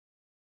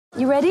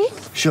You ready?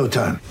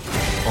 Showtime.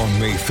 On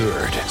May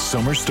 3rd,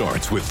 summer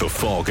starts with The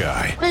Fall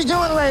Guy. Let's do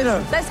it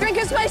later. Let's drink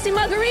a spicy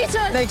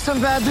margarita. Make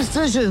some bad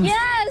decisions.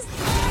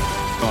 Yes!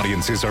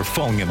 Audiences are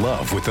falling in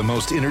love with the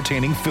most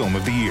entertaining film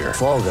of the year.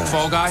 Fall Guy.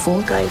 Fall Guy?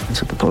 Fall guy.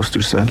 That's what the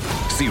poster said.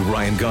 See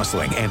Ryan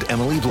Gosling and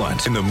Emily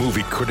Blunt in the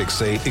movie critics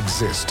say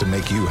exists to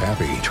make you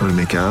happy. Trying to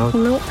make it out?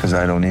 Nope. Because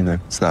I don't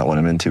either. It's not what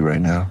I'm into right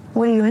now.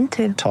 What are you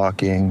into?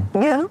 Talking.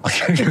 Yeah.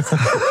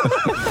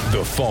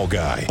 The Fall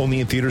Guy.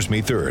 Only in theaters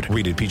May 3rd.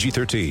 Rated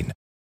PG-13.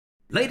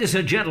 Ladies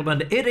and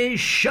gentlemen, it is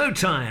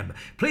showtime.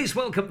 Please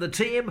welcome the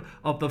team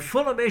of the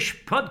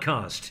Fulhamish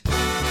podcast.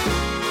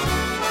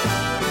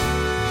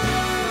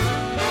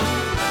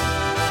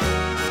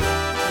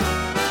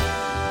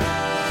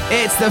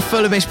 It's the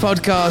Fulhamish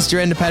podcast,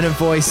 your independent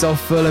voice of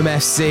Fulham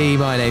FC.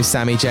 My name's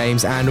Sammy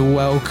James and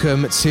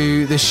welcome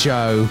to the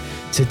show.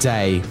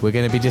 Today we're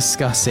going to be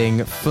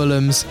discussing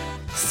Fulham's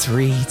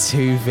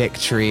 3-2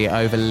 victory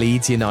over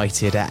Leeds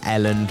United at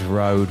Elland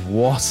Road.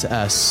 What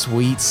a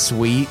sweet,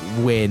 sweet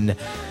win.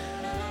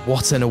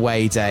 What an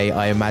away day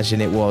I imagine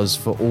it was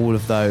for all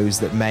of those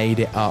that made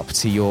it up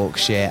to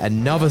Yorkshire.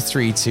 Another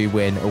 3-2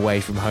 win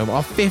away from home.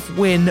 Our fifth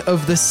win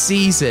of the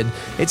season.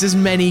 It's as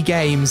many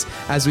games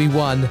as we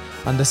won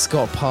under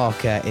Scott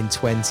Parker in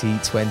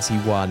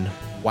 2021.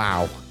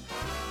 Wow.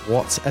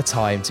 What a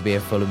time to be a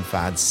Fulham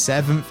fan.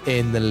 7th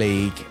in the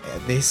league.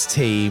 This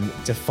team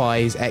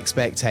defies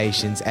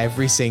expectations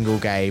every single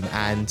game,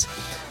 and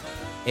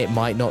it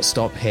might not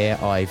stop here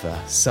either.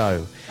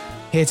 So,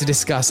 here to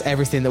discuss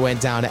everything that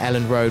went down at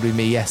Elland Road with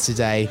me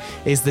yesterday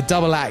is the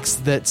double acts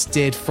that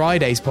did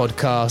Friday's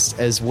podcast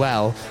as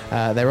well.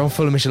 They're on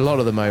Fulhamish a lot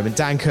at the moment.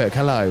 Dan Cook,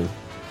 hello.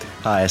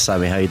 Hi,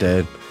 Sammy. How you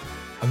doing?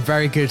 I'm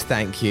very good,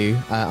 thank you.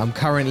 I'm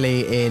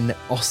currently in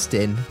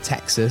Austin,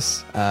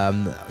 Texas.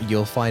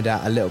 You'll find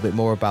out a little bit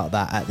more about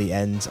that at the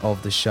end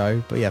of the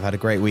show. But yeah, I've had a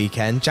great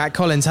weekend. Jack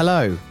Collins,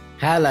 hello.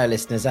 Hello,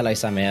 listeners. Hello,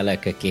 Sammy. Hello,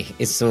 Cookie.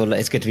 It's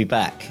good to be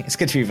back. It's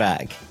good to be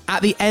back.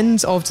 At the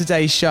end of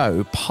today's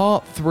show,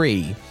 part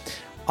 3,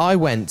 I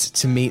went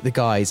to meet the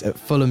guys at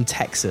Fulham,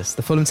 Texas,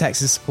 the Fulham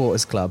Texas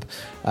Supporters Club,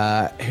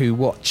 who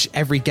watch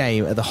every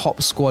game at the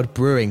Hop Squad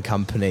Brewing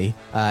Company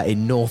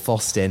in North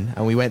Austin.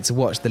 And we went to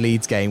watch the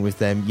Leeds game with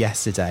them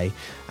yesterday.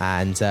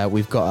 And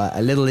we've got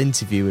a little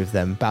interview with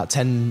them, about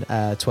 10,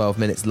 12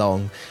 minutes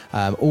long,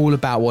 all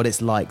about what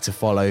it's like to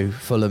follow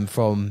Fulham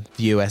from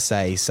the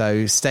USA.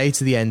 So stay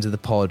to the end of the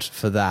pod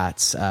for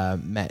that.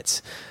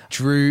 Met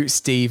Drew,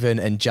 Stephen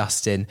and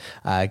Justin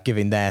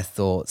giving their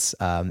thoughts.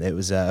 It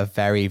was a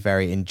very,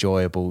 very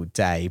enjoyable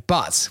day.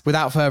 But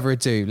without further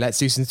ado, let's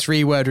do some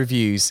 3-word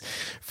reviews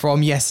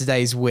from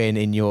yesterday's win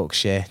in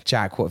Yorkshire.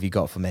 Jack, what have you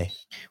got for me?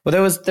 Well,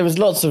 there was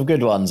lots of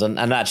good ones, and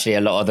actually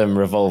a lot of them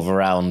revolve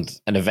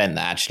around an event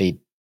that actually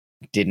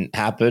didn't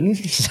happen.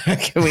 So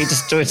can we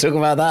just talk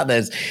about that?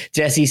 There's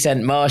Jesse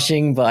Sent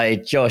Marshing by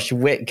Josh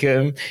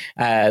Whitcomb,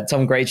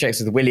 Tom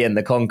Greatrex with William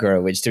the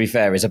Conqueror, which to be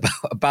fair is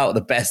about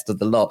the best of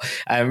the lot.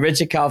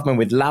 Richard Kaufman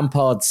with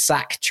Lampard's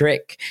sack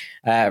trick,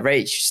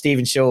 Rach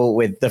Stephen Shaw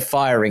with the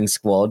firing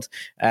squad,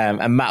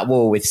 and Matt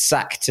Wall with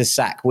sack to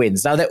sack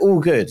wins. Now they're all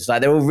good.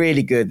 Like they're all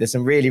really good. There's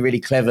some really, really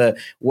clever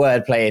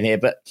wordplay in here,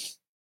 but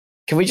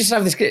can we just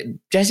have this?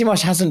 Jesse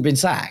Marsh hasn't been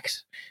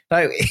sacked.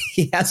 No,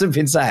 he hasn't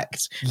been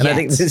sacked. And I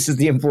think this is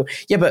the important.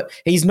 Yeah, but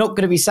he's not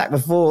going to be sacked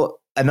before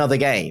another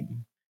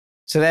game.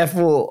 So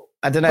therefore,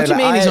 I don't know. What do you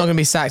mean he's not going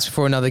to be sacked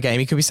before another game?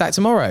 He could be sacked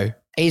tomorrow.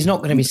 He's not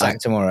going to be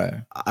sacked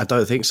tomorrow. I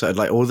don't think so.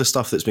 Like all the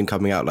stuff that's been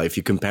coming out, like if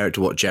you compare it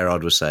to what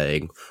Gerrard was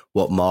saying,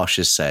 what Marsh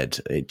has said,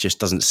 it just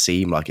doesn't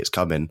seem like it's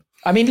coming.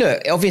 I mean,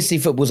 look, obviously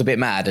football's a bit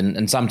mad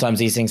and sometimes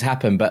these things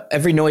happen, but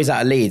every noise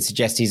out of Leeds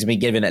suggests he's going to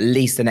be given at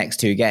least the next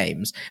 2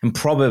 games and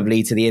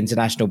probably to the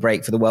international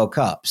break for the World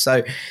Cup.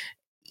 So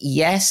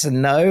yes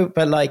and no,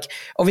 but like,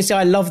 obviously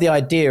I love the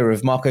idea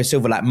of Marco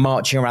Silva like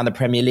marching around the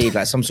Premier League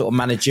like some sort of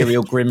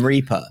managerial Grim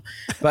Reaper.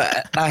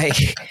 But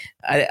like,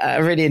 I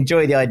really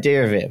enjoy the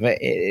idea of it, but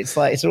it's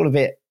like, it's all a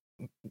bit,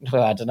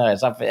 well, I don't know,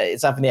 it's up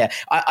in the air.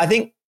 I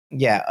think,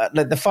 yeah,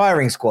 the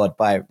firing squad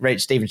by Rach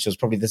Stevenshaw is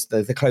probably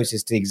the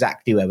closest to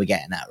exactly where we're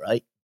getting at,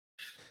 right?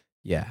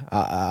 Yeah,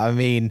 I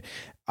mean,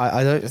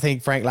 I don't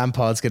think Frank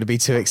Lampard's going to be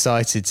too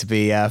excited to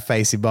be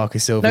facing Marco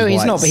Silva. No,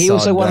 he's not. But he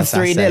also won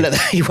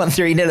 3-0. He won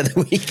 3-0 at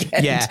the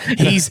weekend. Yeah,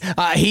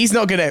 he's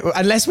not going to,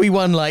 unless we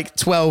won like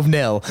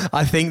 12-0.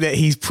 I think that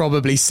he's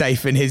probably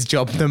safe in his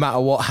job no matter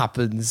what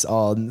happens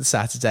on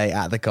Saturday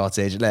at the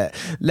Cottage.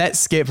 Let's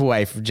skip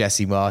away from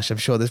Jesse Marsh. I'm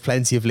sure there's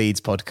plenty of Leeds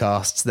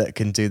podcasts that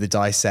can do the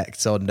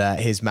dissect on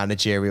his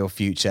managerial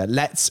future.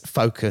 Let's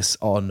focus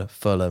on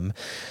Fulham.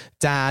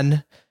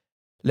 Dan,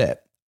 look,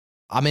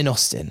 I'm in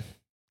Austin.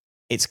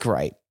 It's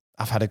great.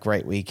 I've had a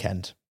great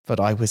weekend, but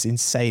I was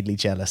insanely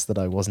jealous that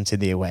I wasn't in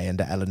the away end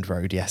at Elland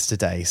Road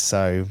yesterday.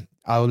 So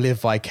I'll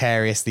live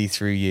vicariously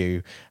through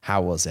you.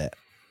 How was it?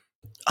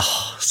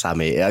 Oh,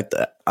 Sammy,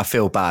 I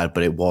feel bad,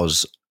 but it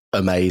was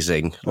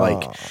amazing.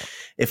 Like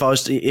if I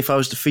was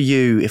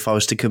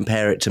to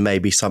compare it to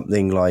maybe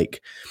something like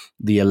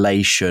the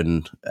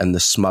elation and the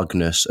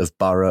smugness of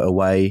Borough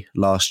away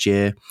last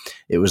year.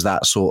 It was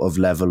that sort of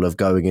level of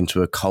going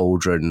into a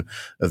cauldron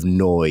of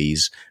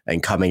noise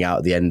and coming out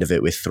at the end of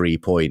it with 3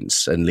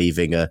 points and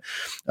leaving a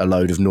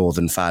load of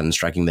Northern fans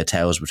dragging their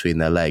tails between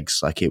their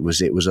legs. Like it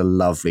was a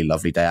lovely,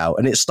 lovely day out.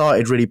 And it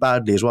started really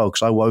badly as well,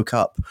 because I woke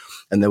up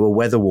and there were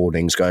weather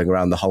warnings going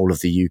around the whole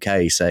of the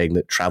UK saying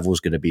that travel's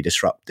going to be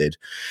disrupted.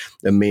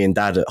 And me and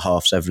Dad at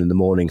 7:30 in the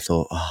morning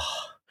thought,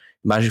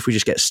 imagine if we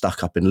just get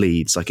stuck up in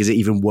Leeds. Like, is it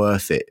even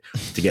worth it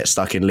to get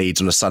stuck in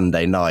Leeds on a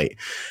Sunday night?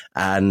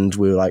 And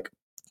we were like,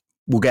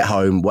 we'll get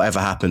home, whatever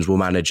happens, we'll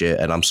manage it.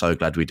 And I'm so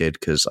glad we did,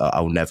 because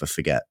I'll never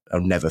forget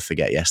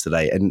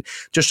yesterday. And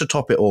just to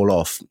top it all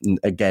off,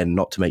 again,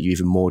 not to make you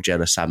even more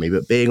jealous, Sammy,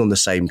 but being on the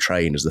same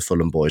train as the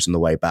Fulham boys on the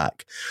way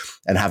back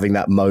and having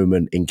that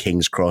moment in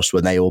King's Cross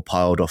when they all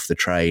piled off the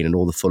train and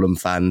all the Fulham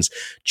fans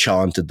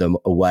chanted them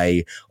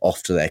away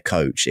off to their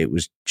coach. It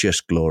was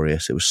just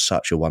glorious. It was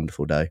such a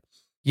wonderful day.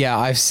 Yeah,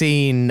 I've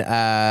seen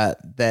that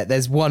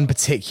there's one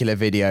particular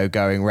video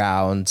going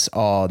round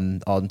on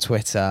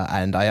Twitter,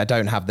 and I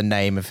don't have the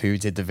name of who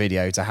did the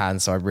video to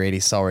hand, so I'm really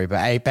sorry.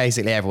 But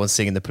basically everyone's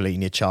singing the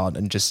Palhinha chant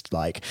and just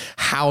like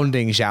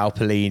hounding João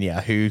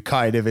Palhinha, who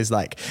kind of is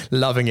like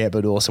loving it,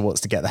 but also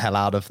wants to get the hell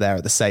out of there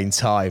at the same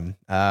time.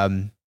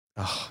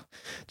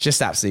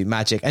 Just absolute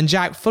magic. And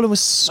Jack, Fulham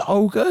was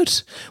so good.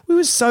 We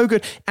were so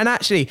good. And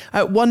actually,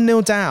 at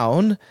 1-0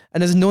 down,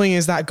 and as annoying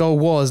as that goal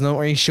was, not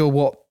really sure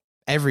what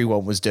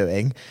everyone was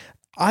doing,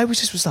 I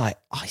was like,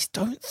 I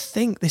don't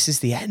think this is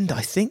the end.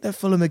 I think that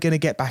Fulham are going to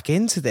get back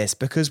into this,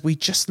 because we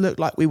just looked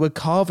like we were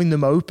carving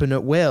them open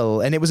at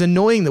will. And it was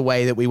annoying the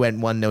way that we went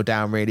 1-0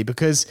 down, really,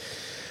 because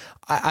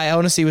I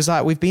honestly was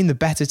like, we've been the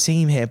better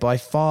team here by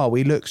far.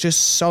 We look just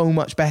so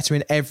much better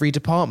in every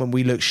department.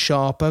 We look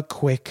sharper,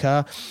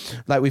 quicker,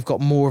 like we've got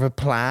more of a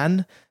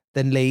plan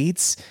than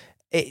Leeds.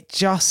 It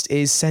just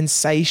is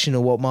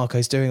sensational what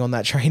Marco's doing on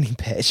that training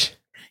pitch.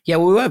 Yeah,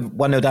 we were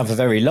 1-0 down for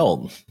very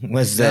long,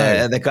 was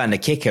the kind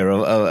of kicker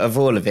of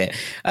all of it.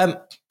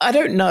 I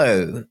don't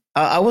know.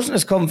 I wasn't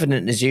as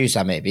confident as you,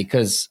 Sammy,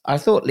 because I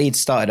thought Leeds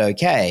started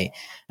okay.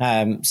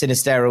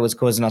 Sinisterra was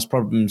causing us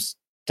problems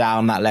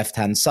down that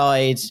left-hand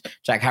side.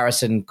 Jack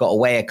Harrison got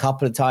away a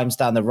couple of times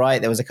down the right.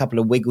 There was a couple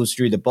of wiggles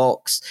through the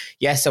box.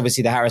 Yes,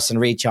 obviously the Harrison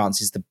Reed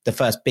chance is the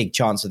first big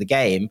chance of the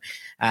game,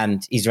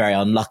 and he's very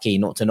unlucky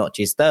not to notch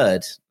his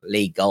third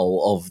league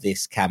goal of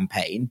this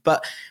campaign.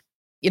 But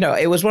you know,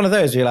 it was one of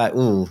those where you're like,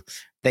 ooh,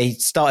 they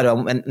started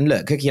on, and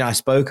look, Cookie and I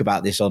spoke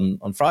about this on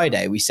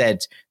Friday. We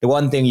said the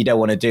one thing you don't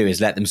want to do is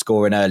let them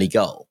score an early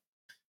goal,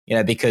 you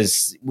know,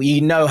 because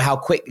we know how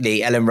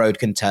quickly Ellen Road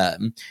can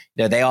turn.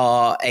 You know, they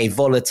are a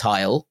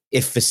volatile,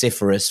 if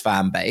vociferous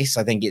fan base.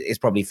 I think it's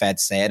probably fair to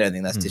say. I don't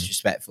think that's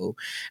disrespectful.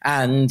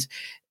 And,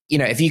 you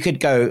know, if you could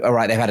go, all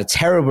right, they've had a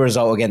terrible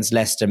result against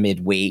Leicester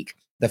midweek.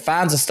 The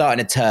fans are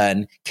starting to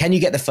turn. Can you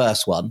get the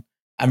first one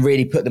and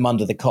really put them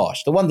under the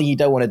cosh? The one thing you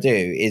don't want to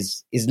do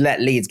is let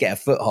Leeds get a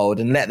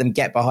foothold and let them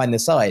get behind the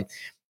side.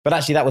 But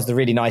actually, that was the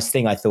really nice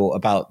thing I thought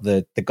about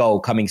the goal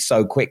coming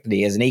so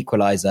quickly as an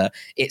equaliser.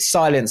 It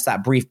silenced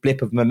that brief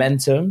blip of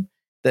momentum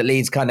that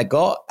Leeds kind of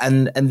got.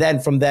 And then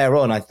from there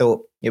on, I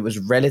thought it was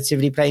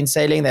relatively plain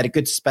sailing. They had a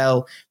good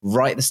spell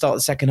right at the start of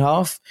the second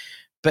half.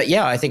 But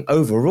yeah, I think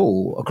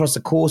overall, across the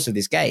course of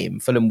this game,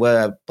 Fulham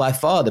were by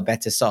far the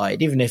better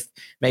side, even if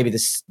maybe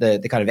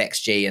the kind of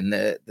XG and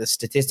the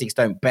statistics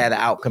don't bear that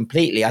out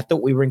completely. I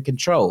thought we were in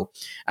control.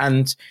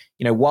 And,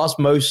 you know, whilst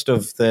most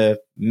of the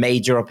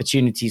major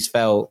opportunities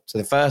fell to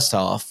the first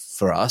half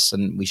for us,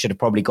 and we should have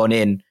probably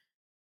gone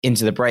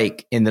into the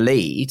break in the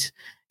lead,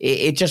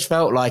 it just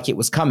felt like it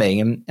was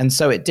coming. And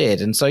so it did.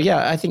 And so,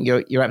 yeah, I think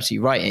you're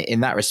absolutely right in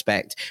that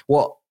respect.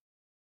 What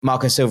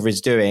Marco Silva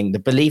is doing, the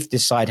belief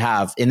this side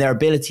have in their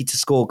ability to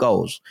score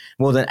goals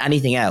more than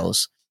anything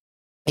else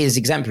is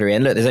exemplary.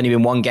 And look, there's only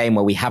been one game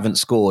where we haven't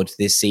scored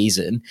this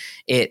season.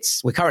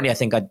 We're currently, I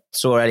think I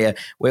saw earlier,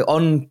 we're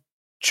on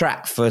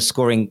track for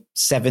scoring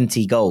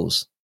 70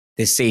 goals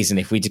this season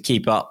if we to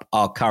keep up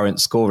our current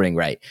scoring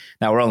rate.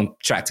 Now we're on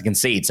track to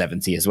concede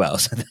 70 as well.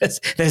 So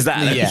there's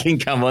that we can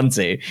come on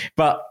to.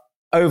 But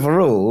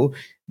overall,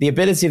 the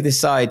ability of this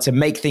side to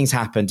make things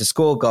happen, to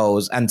score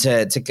goals, and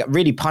to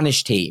really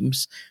punish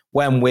teams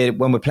when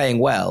we're playing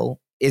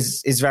well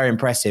is very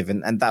impressive,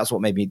 and that's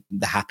what made me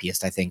the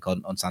happiest, I think,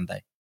 on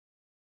Sunday.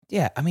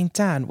 Yeah, I mean,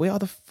 Dan, we are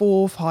the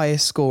fourth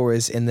highest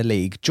scorers in the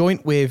league,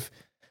 joint with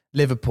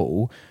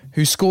Liverpool,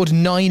 who scored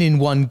 9 in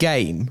one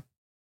game.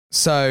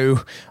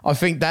 So I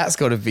think that's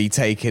got to be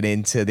taken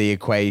into the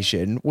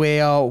equation. We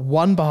are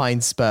 1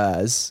 behind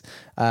Spurs.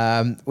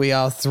 We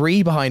are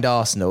 3 behind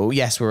Arsenal.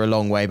 Yes, we're a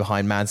long way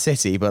behind Man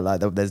City, but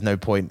there's no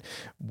point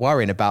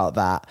worrying about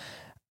that.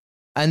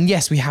 And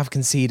yes, we have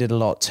conceded a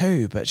lot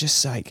too, but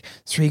just like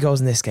 3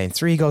 goals in this game,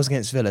 3 goals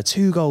against Villa,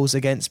 2 goals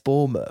against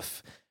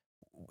Bournemouth.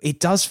 it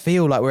does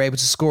feel like we're able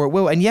to score at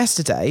will. And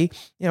yesterday,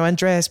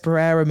 Andreas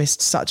Pereira missed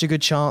such a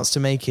good chance to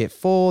make it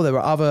 4. There were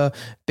other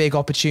big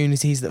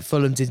opportunities that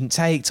Fulham didn't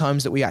take,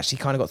 times that we actually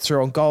kind of got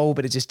through on goal,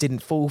 but it just didn't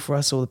fall for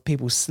us, or the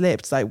people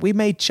slipped. Like, we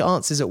made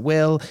chances at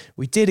will.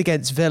 We did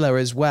against Villa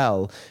as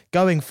well.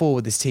 Going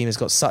forward, this team has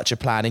got such a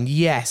plan. And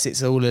yes,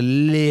 it's all a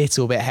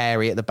little bit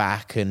hairy at the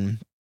back. And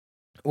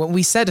when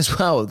we said as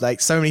well, like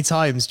so many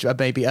times,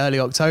 maybe early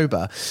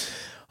October,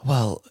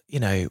 well,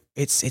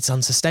 it's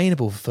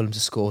unsustainable for Fulham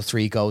to score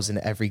 3 goals in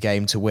every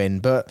game to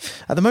win. But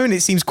at the moment, it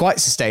seems quite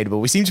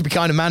sustainable. We seem to be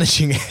kind of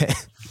managing it.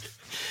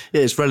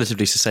 Yeah, it's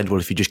relatively sustainable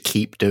if you just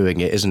keep doing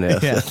it, isn't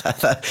it? Yeah.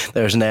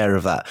 There's an air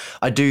of that.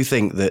 I do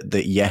think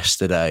that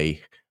yesterday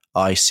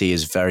I see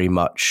as very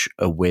much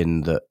a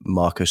win that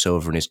Marco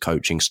Silva and his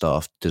coaching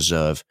staff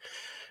deserve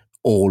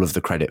all of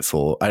the credit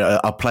for.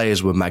 Our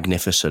players were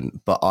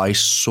magnificent, but I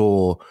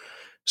saw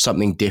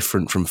something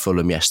different from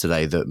Fulham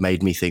yesterday that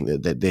made me think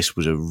that this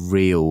was a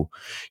real,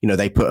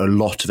 they put a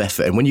lot of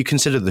effort. And when you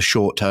consider the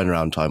short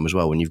turnaround time as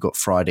well, when you've got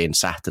Friday and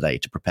Saturday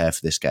to prepare for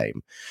this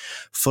game,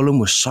 Fulham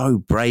was so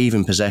brave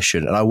in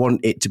possession. And I want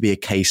it to be a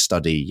case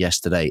study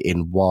yesterday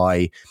in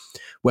why,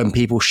 when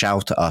people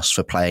shout at us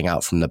for playing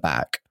out from the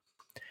back,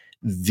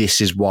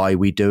 this is why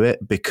we do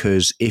it.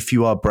 Because if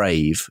you are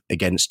brave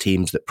against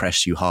teams that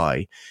press you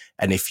high,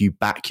 and if you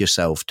back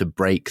yourself to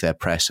break their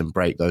press and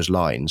break those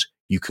lines,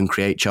 you can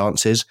create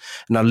chances.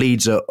 Now,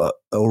 Leeds are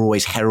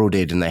always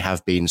heralded, and they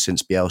have been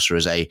since Bielsa,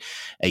 as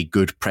a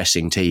good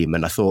pressing team.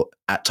 And I thought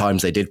at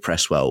times they did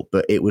press well,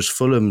 but it was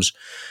Fulham's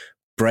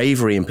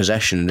bravery in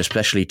possession, and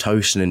especially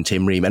Tosin and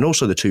Tim Ream, and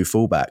also the 2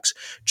 fullbacks,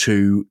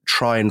 to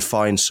try and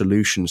find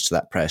solutions to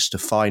that press, to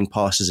find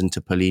passes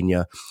into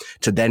Palhinha,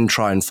 to then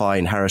try and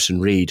find Harrison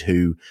Reed,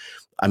 who,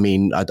 I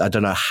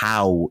don't know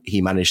how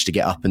he managed to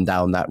get up and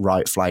down that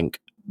right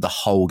flank the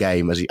whole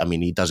game.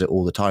 He does it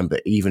all the time,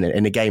 but even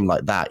in a game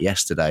like that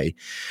yesterday,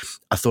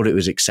 I thought it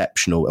was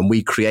exceptional. And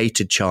we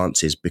created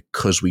chances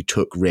because we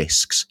took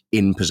risks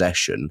in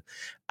possession,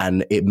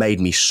 and it made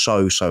me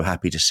so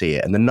happy to see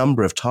it. And the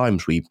number of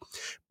times we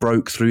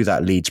broke through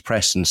that Leeds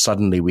press and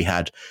suddenly we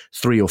had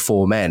 3 or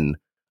 4 men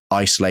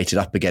isolated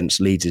up against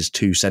Leeds'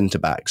 2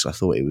 centre-backs, I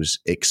thought it was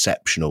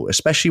exceptional,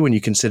 especially when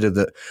you consider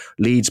that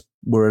Leeds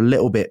were a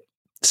little bit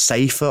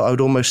safer, I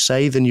would almost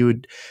say, than you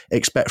would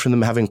expect from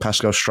them. Having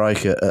Pascal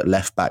Struijk at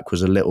left back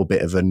was a little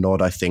bit of a nod,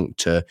 I think,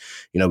 to,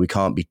 we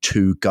can't be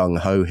too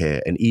gung-ho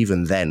here. And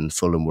even then,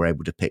 Fulham were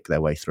able to pick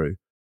their way through.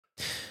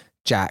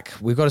 Jack,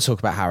 we've got to talk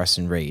about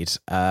Harrison Reed.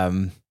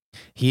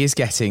 He is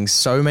getting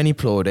so many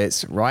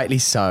plaudits, rightly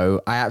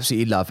so. I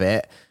absolutely love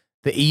it.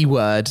 The E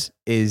word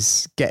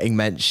is getting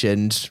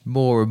mentioned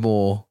more and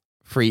more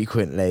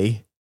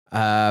frequently.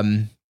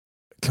 Can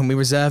we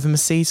reserve him a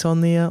seat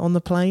on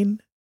the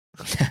plane?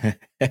 I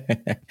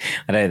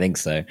don't think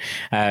so.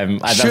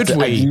 Should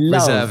we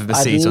reserve a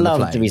seat on the plane? I'd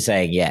love to be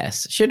saying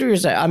yes. Should we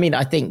reserve?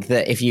 I think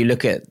that if you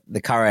look at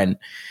the current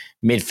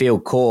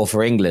midfield core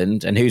for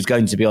England and who's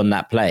going to be on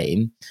that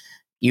plane,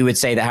 you would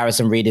say that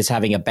Harrison Reed is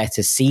having a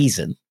better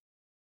season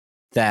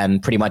than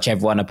pretty much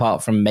everyone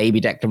apart from maybe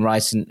Declan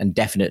Rice and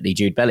definitely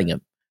Jude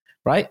Bellingham,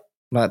 right?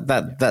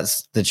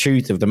 That's the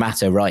truth of the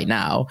matter right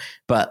now,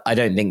 but I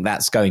don't think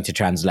that's going to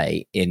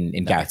translate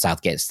in Gareth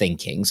Southgate's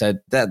thinking. So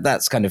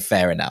that's kind of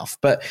fair enough.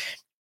 But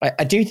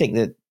I do think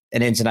that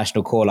an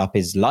international call-up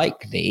is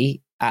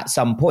likely at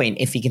some point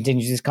if he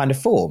continues this kind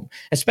of form,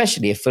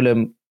 especially if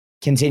Fulham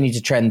continue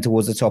to trend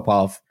towards the top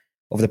half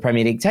of the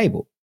Premier League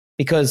table.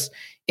 Because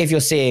if you're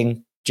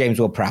seeing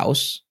James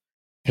Ward-Prowse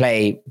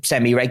play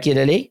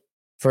semi-regularly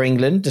for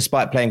England,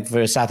 despite playing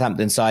for a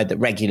Southampton side that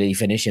regularly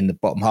finish in the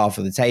bottom half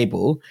of the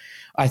table,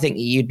 I think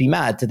you'd be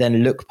mad to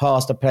then look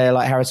past a player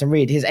like Harrison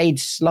Reed. His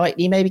age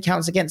slightly maybe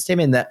counts against him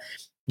in that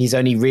he's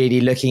only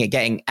really looking at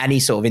getting any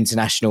sort of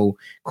international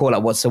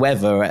call-up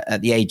whatsoever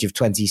at the age of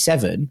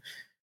 27.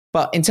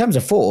 But in terms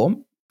of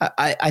form,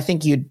 I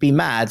think you'd be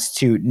mad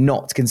to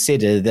not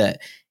consider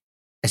that,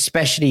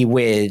 especially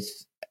with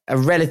a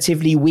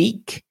relatively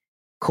weak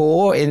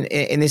core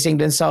in this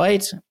England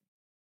side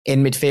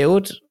in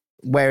midfield,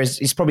 whereas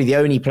it's probably the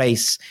only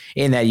place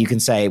in there you can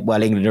say,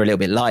 well, England are a little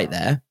bit light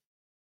there.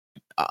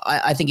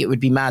 I think it would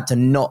be mad to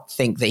not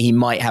think that he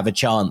might have a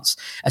chance,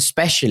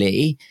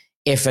 especially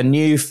if a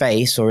new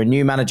face or a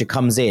new manager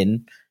comes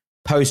in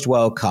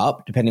post-World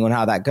Cup, depending on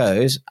how that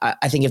goes.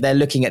 I think if they're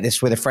looking at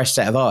this with a fresh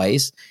set of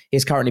eyes,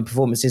 his current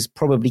performances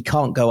probably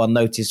can't go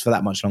unnoticed for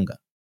that much longer.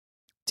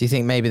 Do you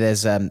think maybe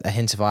there's a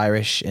hint of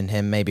Irish in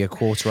him, maybe a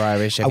quarter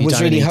Irish? I was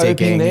really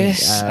hoping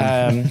this,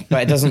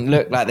 but it doesn't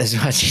look like there's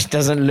much. It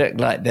doesn't look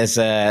like there's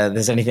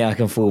anything I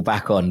can fall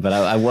back on. But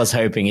I was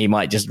hoping he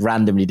might just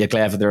randomly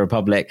declare for the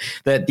Republic.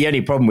 The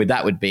only problem with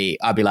that would be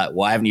I'd be like,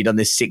 why haven't you done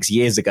this 6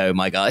 years ago,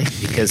 my guy?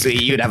 Because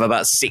you'd have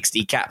about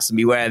 60 caps and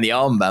be wearing the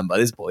armband by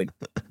this point.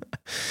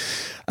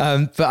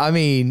 But I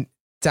mean,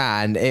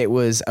 Dan, it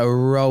was a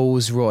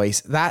Rolls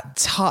Royce. That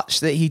touch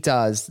that he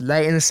does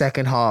late in the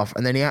second half,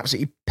 and then he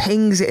absolutely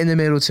pings it in the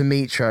middle to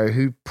Mitro,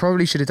 who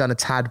probably should have done a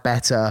tad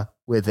better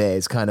with it.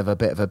 It's kind of a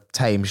bit of a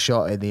tame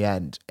shot in the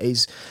end.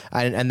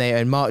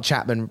 And Mark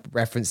Chapman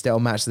referenced it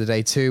on Match of the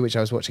Day 2, which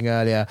I was watching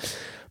earlier.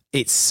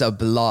 It's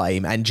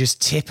sublime and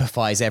just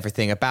typifies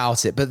everything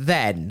about it. But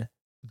then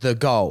the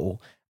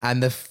goal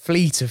and the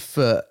fleet of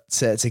foot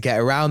to get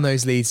around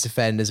those Leeds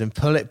defenders and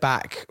pull it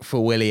back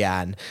for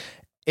Willian.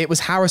 It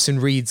was Harrison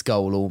Reed's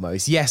goal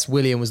almost. Yes,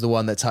 Willian was the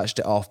one that touched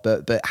it off,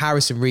 but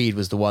Harrison Reed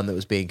was the one that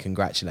was being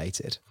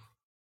congratulated.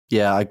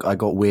 Yeah, I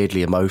got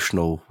weirdly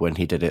emotional when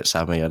he did it,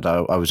 Sammy, and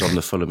I was on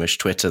the Fulhamish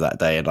Twitter that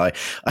day, and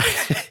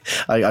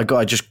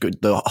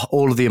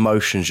all of the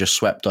emotions just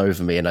swept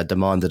over me, and I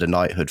demanded a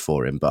knighthood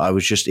for him. But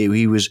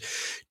he was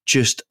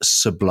just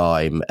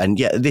sublime, and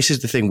yeah, this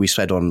is the thing we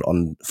said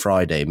on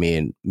Friday,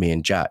 me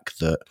and Jack,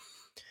 that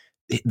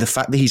the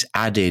fact that he's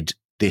added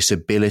this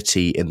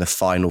ability in the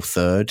final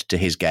third to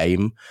his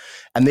game,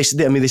 and this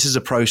is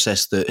a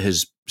process that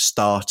has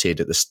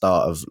started at the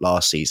start of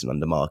last season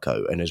under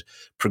Marco and has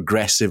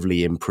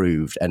progressively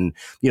improved. And,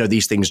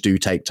 these things do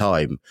take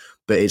time,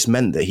 but it's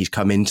meant that he's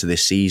come into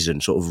this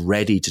season sort of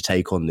ready to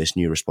take on this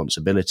new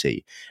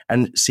responsibility.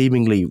 And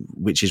seemingly,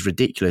 which is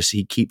ridiculous,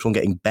 he keeps on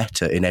getting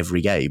better in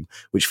every game,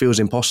 which feels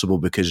impossible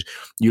because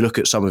you look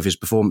at some of his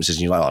performances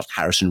and you're like,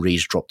 Harrison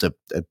Reed's dropped a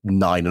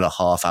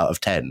 9.5 out of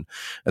 10.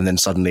 And then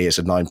suddenly it's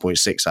a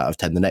 9.6 out of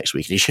 10 the next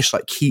week. And he just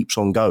keeps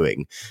on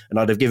going. And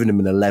I'd have given him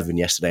an 11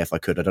 yesterday if I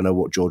could. I don't know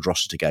what George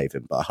Rossiter gave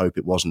him, but I hope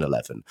it was an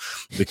 11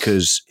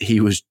 because he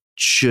was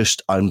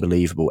just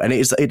unbelievable. And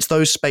it's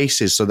those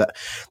spaces. So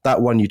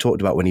that one you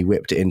talked about when he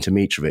whipped it into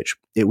Mitrovic,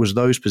 it was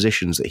those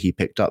positions that he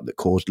picked up that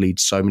caused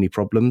Leeds so many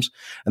problems.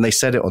 And they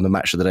said it on the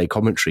Match of the Day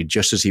commentary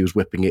just as he was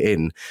whipping it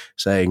in,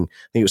 saying,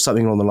 I think it was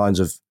something along the lines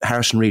of,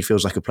 Harrison Reed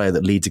feels like a player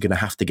that Leeds are going to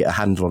have to get a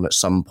handle on at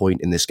some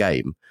point in this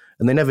game.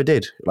 And they never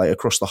did.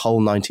 Across the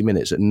whole 90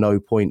 minutes, at no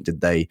point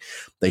did they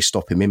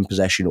stop him in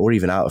possession or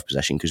even out of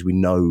possession, because we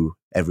know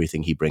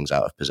everything he brings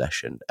out of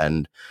possession.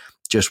 And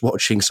just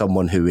watching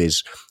someone who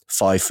is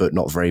 5 foot,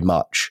 not very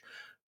much,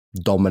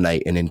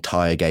 dominate an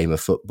entire game of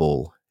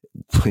football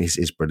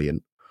is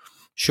brilliant.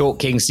 Short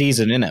King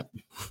season, innit?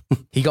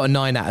 He got a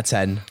 9 out of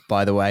 10,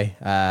 by the way,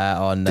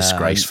 on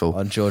disgraceful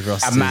on George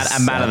Rossiter's.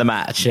 And man of the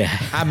match, yeah.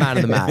 And man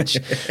of the match.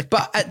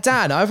 But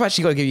Dan, I've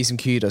actually got to give you some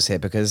kudos here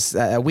because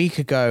a week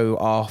ago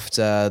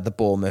after the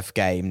Bournemouth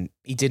game,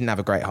 he didn't have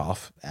a great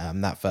half.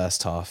 That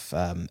first half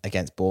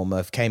against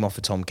Bournemouth came off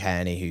for Tom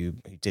Cairney, who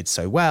did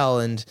so well,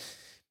 and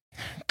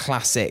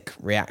classic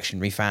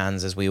reactionary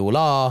fans as we all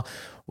are,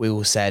 we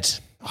all said,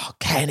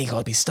 Cairney got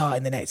to be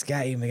starting the next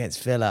game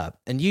against Villa.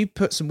 And you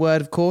put some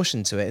word of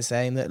caution to it,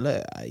 saying that,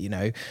 look,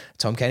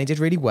 Tom Cairney did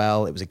really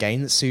well. It was a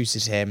game that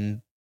suited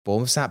him.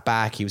 Bournemouth sat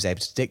back. He was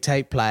able to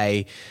dictate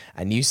play.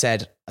 And you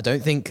said, I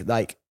don't think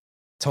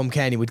Tom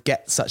Cairney would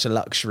get such a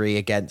luxury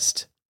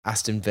against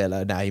Aston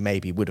Villa. Now, he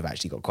maybe would have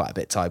actually got quite a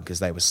bit of time because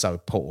they were so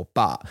poor.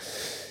 But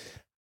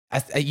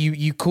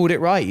you called it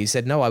right. You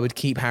said, no, I would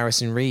keep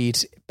Harrison Reed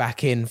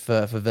back in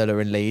for Villa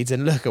and Leeds.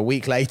 And look, a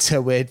week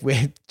later, we're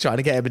trying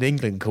to get him an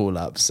England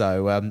call-up.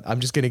 So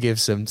I'm just going to give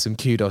some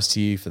kudos to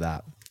you for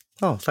that.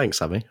 Oh, thanks,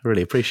 Sammy. I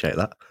really appreciate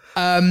that.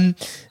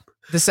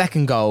 The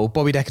second goal,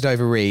 Bobby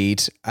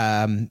Decordova-Reid.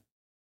 I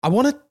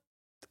want to...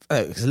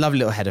 it's a lovely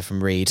little header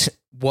from Reed.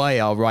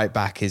 Why our right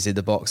back is in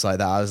the box like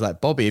that? I was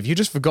like, Bobby, have you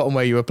just forgotten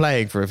where you were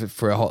playing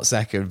for a hot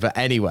second? But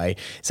anyway,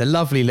 it's a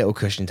lovely little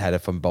cushioned header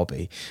from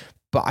Bobby.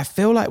 But I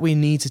feel like we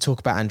need to talk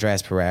about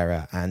Andreas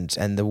Pereira and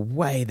the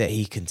way that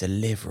he can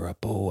deliver a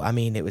ball. I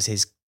mean, it was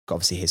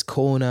obviously his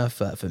corner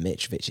for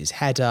Mitrovic's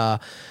header.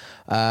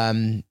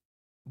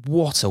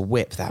 What a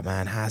whip that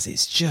man has.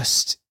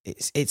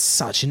 It's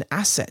such an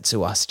asset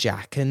to us,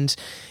 Jack. And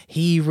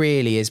he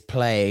really is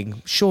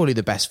playing surely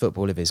the best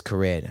football of his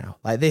career now.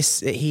 Like this,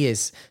 he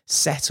is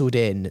settled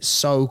in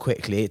so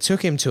quickly. It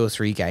took him 2 or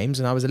 3 games,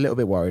 and I was a little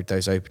bit worried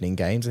those opening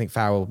games. I think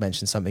Farrell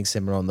mentioned something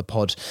similar on the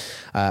pod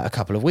a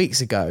couple of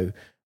weeks ago.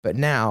 But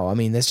now, I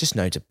mean, there's just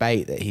no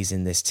debate that he's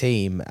in this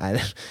team.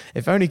 And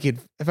if only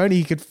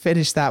he could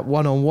finish that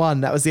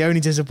 1-on-1. That was the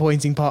only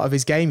disappointing part of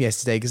his game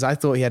yesterday, because I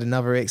thought he had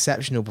another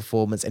exceptional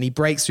performance. And he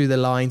breaks through the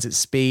lines at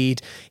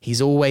speed.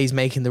 He's always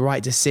making the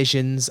right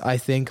decisions, I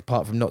think,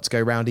 apart from not to go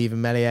round even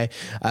Meslier.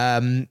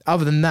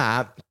 Other than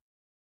that,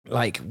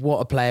 what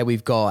a player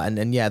we've got.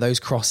 And yeah, those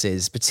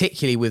crosses,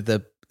 particularly with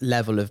the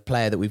level of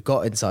player that we've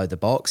got inside the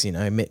box,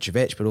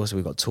 Mitrovic, but also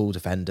we've got tall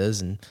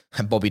defenders and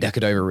Bobby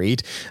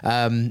Decordova-Reid.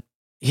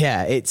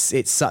 Yeah,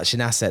 it's such an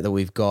asset that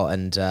we've got,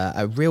 and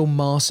a real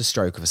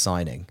masterstroke of a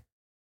signing.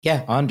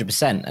 Yeah,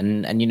 100%.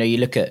 And you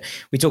look at,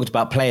 we talked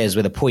about players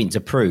with a point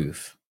to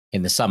prove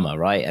in the summer,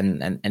 right?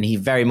 And he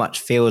very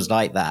much feels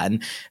like that.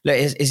 And look,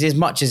 it's as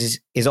much as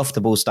his off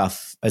the ball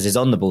stuff as his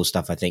on the ball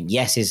stuff, I think.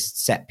 Yes, his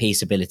set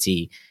piece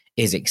ability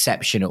is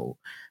exceptional.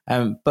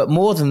 But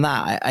more than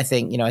that, I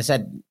think, I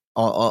said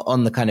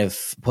on the kind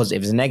of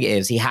positives and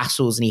negatives, he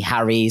hassles and he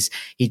harries,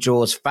 he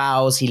draws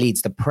fouls, he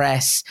leads the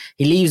press,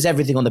 he leaves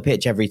everything on the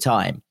pitch every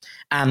time.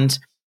 And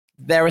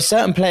there are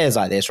certain players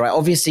like this, right?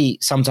 Obviously,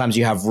 sometimes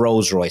you have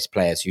Rolls Royce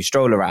players who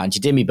stroll around,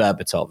 your Dimi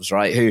Berbatovs,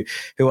 right?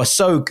 Who are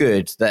so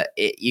good that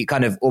you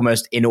kind of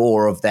almost in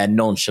awe of their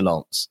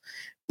nonchalance.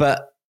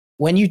 But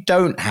when you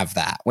don't have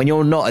that, when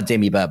you're not a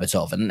Dimi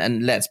Berbatov,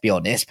 and let's be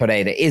honest,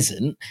 Pereira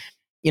isn't,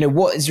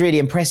 what is really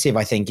impressive,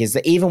 I think, is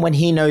that even when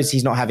he knows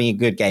he's not having a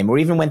good game, or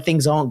even when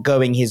things aren't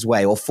going his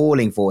way or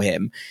falling for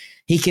him,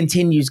 he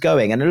continues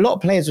going. And a lot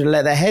of players would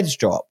let their heads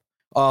drop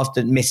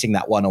after missing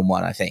that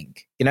one-on-one, I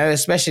think.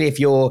 Especially if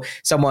you're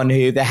someone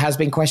who there has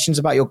been questions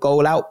about your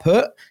goal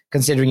output,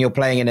 considering you're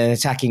playing in an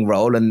attacking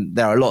role, and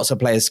there are lots of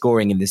players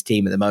scoring in this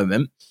team at the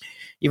moment.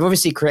 You've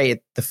obviously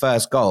created the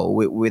first goal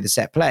with a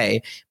set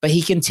play, but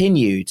he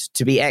continued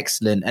to be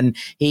excellent, and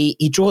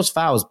he draws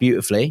fouls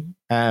beautifully.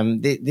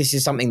 This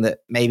is something that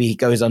maybe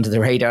goes under the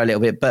radar a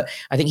little bit, but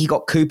I think he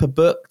got Cooper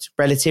booked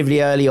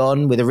relatively early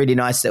on with a really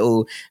nice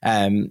little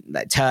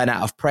turn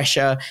out of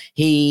pressure.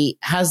 He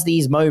has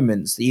these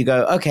moments that you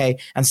go, okay,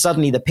 and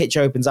suddenly the pitch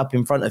opens up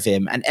in front of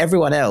him, and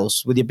everyone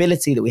else with the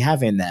ability that we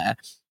have in there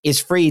is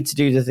free to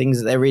do the things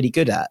that they're really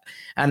good at.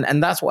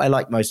 And that's what I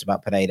like most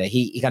about Pereira.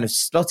 He kind of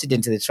slotted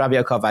into this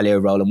Fabio Carvalho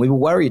role, and we were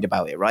worried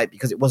about it, right?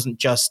 Because it wasn't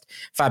just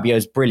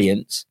Fabio's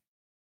brilliance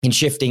in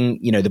shifting,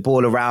 the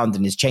ball around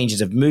and his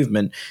changes of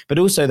movement, but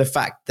also the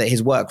fact that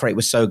his work rate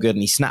was so good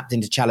and he snapped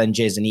into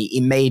challenges and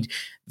he made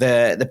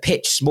the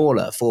pitch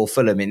smaller for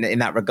Fulham in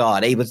that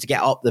regard, able to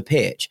get up the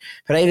pitch.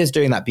 Pereira's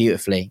doing that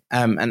beautifully.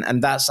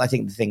 And that's, I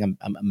think, the thing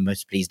I'm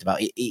most pleased about.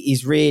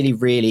 He's really,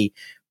 really,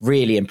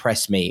 really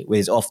impressed me with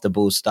his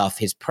off-the-ball stuff.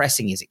 His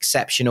pressing is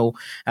exceptional.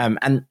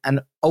 And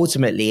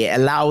ultimately, it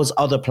allows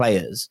other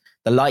players,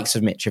 the likes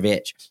of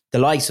Mitrovic, the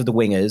likes of the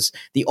wingers,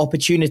 the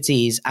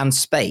opportunities and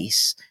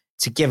space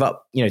to give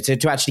up,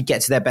 to actually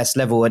get to their best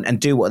level and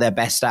do what they're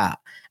best at.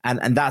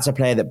 And that's a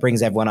player that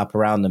brings everyone up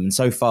around them. And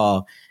so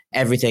far,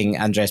 everything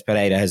Andreas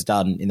Pereira has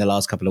done in the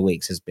last couple of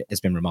weeks has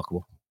been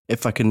remarkable.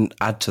 If I can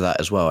add to that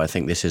as well, I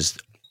think this is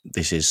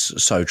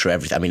so true.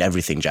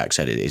 Everything Jack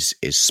said is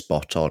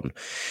spot on.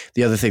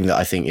 The other thing that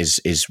I think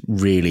is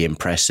really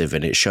impressive,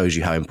 and it shows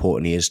you how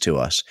important he is to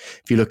us.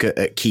 If you look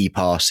at key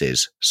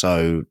passes,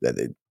 so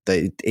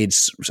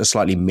it's a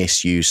slightly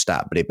misused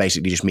stat, but it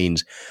basically just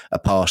means a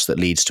pass that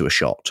leads to a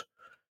shot.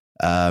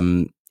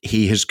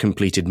 He has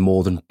completed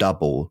more than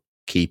double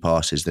key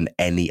passes than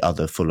any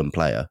other Fulham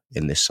player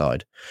in this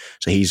side.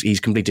 So he's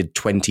completed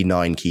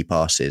 29 key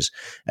passes,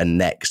 and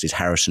next is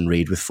Harrison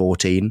Reed with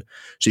 14.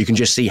 So you can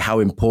just see how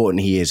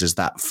important he is as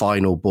that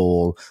final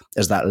ball,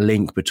 as that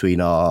link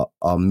between our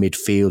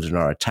midfield and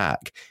our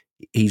attack.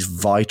 He's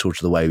vital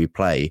to the way we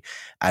play.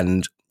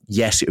 And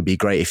yes, it would be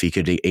great if he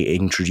could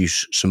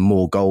introduce some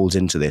more goals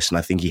into this, and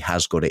I think he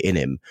has got it in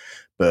him.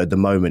 But at the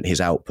moment,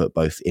 his output,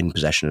 both in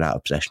possession and out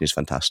of possession, is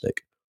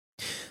fantastic.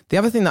 The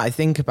other thing that I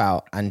think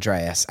about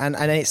Andreas, and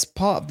it's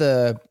part of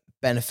the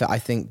benefit I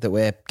think that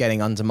we're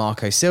getting under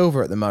Marco Silva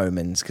at the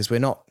moment, because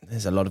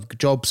there's a lot of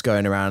jobs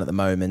going around at the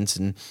moment,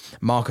 and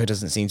Marco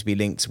doesn't seem to be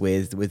linked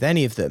with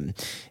any of them.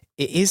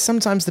 It is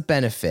sometimes the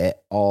benefit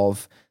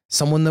of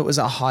someone that was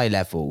at a high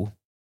level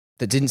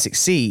that didn't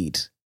succeed,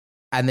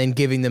 and then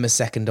giving them a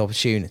second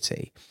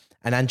opportunity.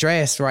 And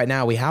Andreas, right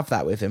now, we have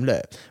that with him.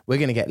 Look, we're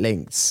going to get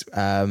linked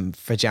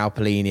for João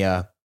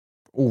Palhinha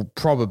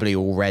probably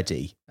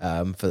already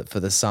for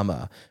the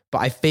summer.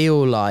 But I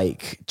feel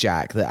like,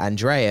 Jack, that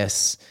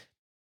Andreas,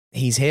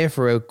 he's here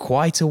for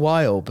quite a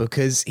while,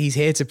 because he's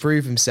here to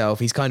prove himself.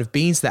 He's kind of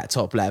been to that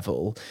top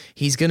level.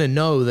 He's going to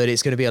know that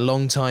it's going to be a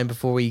long time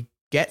before he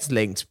gets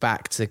linked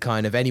back to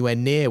kind of anywhere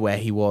near where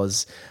he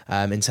was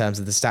in terms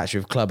of the stature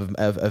of club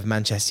of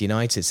Manchester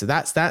United. So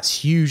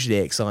that's hugely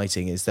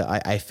exciting, is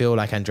that I feel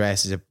like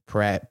Andreas is a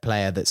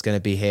player that's going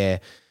to be here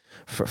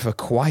for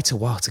quite a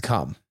while to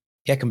come.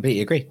 Yeah,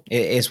 completely agree.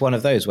 It's one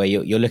of those where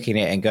you're looking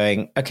at it and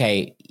going,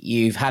 okay,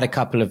 you've had a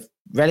couple of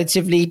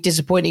relatively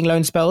disappointing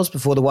loan spells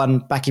before the one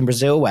back in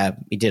Brazil where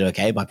he did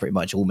okay by pretty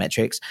much all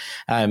metrics.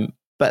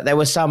 But there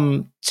were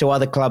some to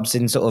other clubs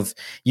in sort of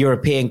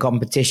European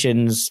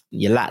competitions,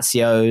 your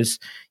Lazios,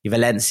 your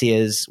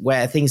Valencias,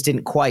 where things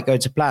didn't quite go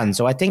to plan.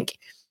 So I think,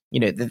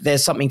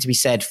 there's something to be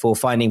said for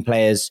finding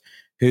players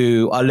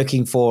who are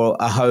looking for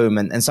a home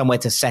and somewhere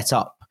to set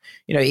up.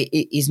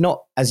 He's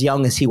not as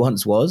young as he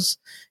once was.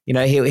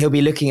 He'll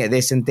be looking at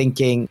this and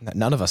thinking,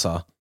 none of us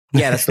are.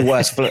 Yeah, that's the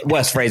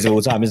worst phrase of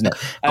all time, isn't it?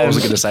 I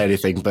wasn't going to say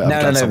anything, but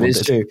no, but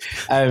it's true.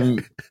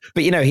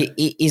 But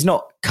he's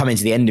not coming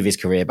to the end of his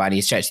career by any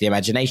stretch of the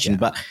imagination. Yeah.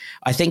 But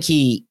I think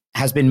he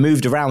has been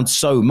moved around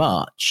so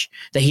much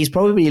that he's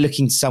probably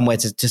looking somewhere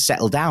to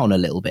settle down a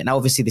little bit. Now,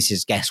 obviously, this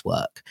is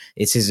guesswork.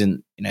 This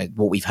isn't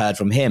what we've heard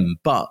from him,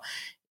 but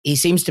he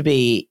seems to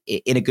be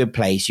in a good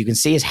place. You can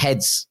see his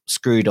head's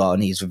screwed on.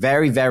 He's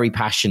very, very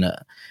passionate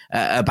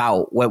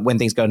about when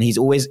things go on. He's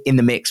always in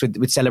the mix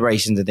with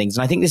celebrations and things.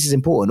 And I think this is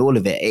important, all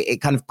of it.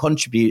 It kind of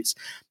contributes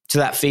to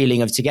that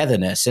feeling of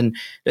togetherness. And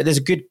there's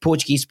a good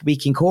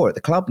Portuguese-speaking core at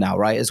the club now,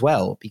 right, as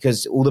well,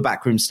 because all the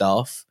backroom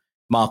staff,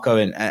 Marco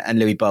and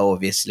Louis Bo,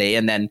 obviously,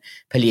 and then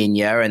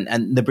Palhinha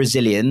and the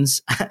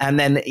Brazilians, and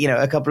then,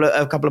 a couple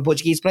of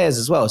Portuguese players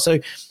as well. So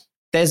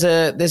there's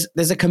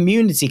a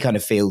community kind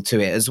of feel to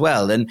it as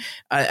well. And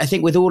I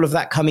think with all of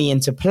that coming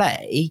into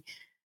play,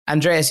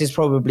 Andreas is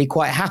probably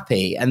quite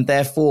happy and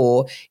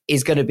therefore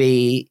is going to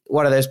be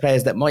one of those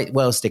players that might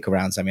well stick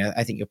around, Sammy.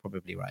 I think you're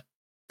probably right.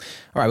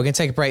 All right, we're going to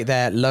take a break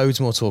there. Loads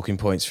more talking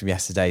points from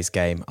yesterday's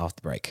game after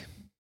the break.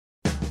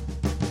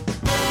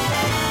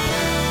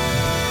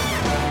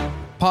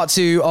 Part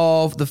 2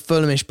 of the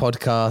Fulhamish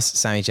podcast.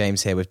 Sammy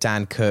James here with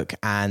Dan Cook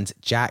and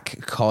Jack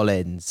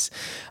Collins.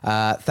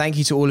 Thank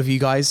you to all of you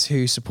guys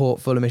who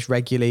support Fulhamish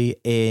regularly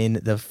in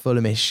the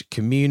Fulhamish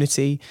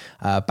community,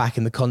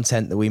 backing the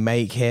content that we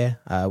make here,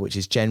 which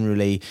is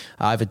generally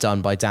either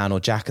done by Dan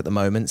or Jack at the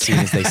moment, seeing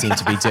as they seem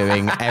to be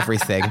doing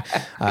everything.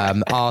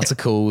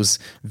 Articles,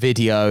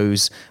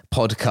 videos,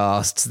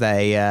 podcasts,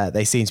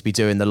 they seem to be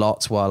doing the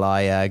lot while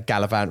I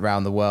gallivant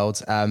around the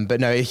world. But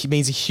no, it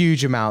means a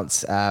huge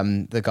amount,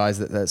 the guys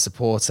that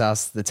support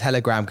us. The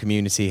Telegram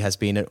community has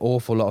been an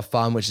awful lot of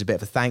fun, which is a bit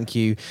of a thank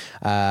you,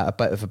 a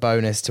bit of a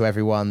bonus to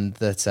everyone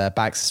that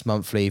backs us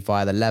monthly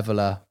via the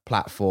Leveler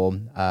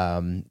platform.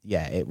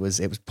 It was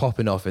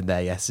popping off in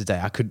there yesterday.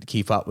 I couldn't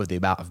keep up with the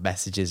amount of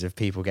messages of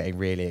people getting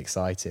really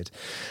excited.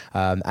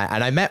 And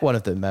I met one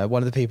of them.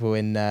 One of the people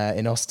in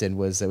Austin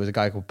was a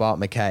guy called Bart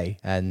McKay,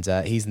 and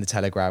he's in the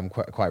Telegram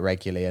quite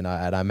regularly. And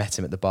I met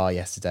him at the bar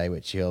yesterday,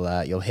 which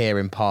you'll hear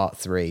in part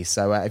 3.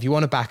 So if you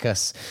want to back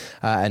us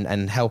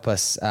and help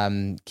us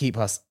keep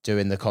us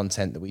doing the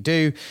content that we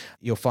do,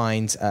 you'll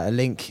find a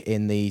link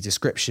in the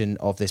description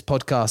of this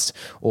podcast,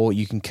 or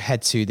you can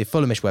head to the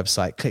Fulhamish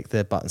website, click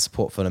the button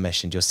support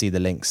Fulhamish, and you'll see the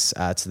links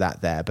to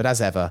that there. But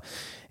as ever,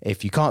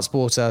 if you can't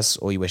support us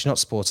or you wish not to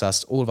support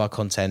us, all of our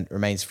content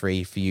remains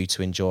free for you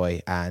to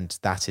enjoy, and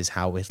that is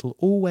how it'll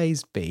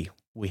always be,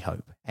 we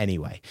hope.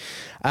 Anyway,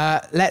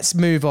 let's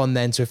move on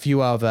then to a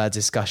few other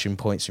discussion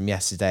points from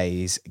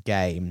yesterday's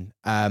game.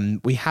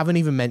 We haven't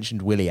even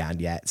mentioned Willian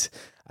yet.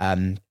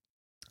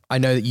 I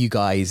know that you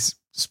guys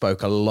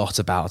spoke a lot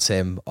about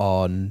him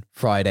on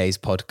Friday's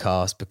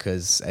podcast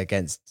because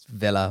against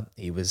Villa,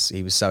 he was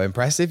so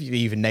impressive. You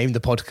even named the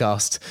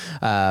podcast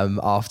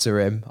after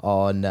him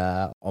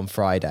on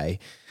Friday.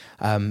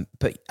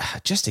 But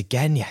just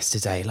again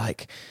yesterday,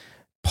 like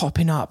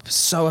popping up,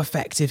 so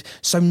effective,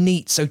 so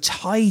neat, so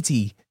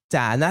tidy.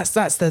 Dan,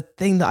 that's the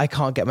thing that I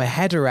can't get my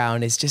head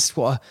around. Is just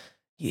what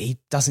he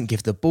doesn't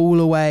give the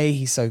ball away.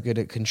 He's so good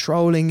at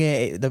controlling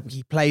it.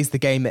 He plays the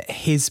game at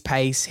his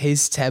pace,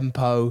 his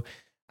tempo.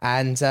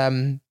 And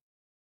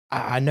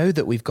I know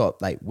that we've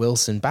got like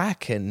Wilson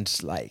back, and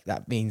like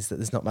that means that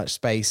there's not much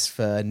space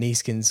for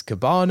Neeskens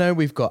Cabano.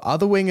 We've got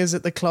other wingers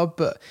at the club,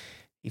 but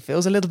he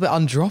feels a little bit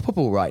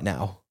undroppable right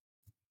now.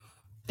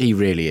 He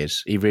really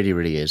is. He really,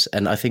 really is.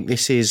 And I think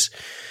this is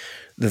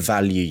the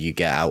value you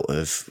get out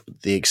of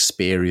the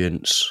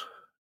experience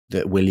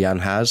that Willian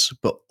has,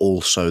 but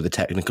also the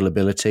technical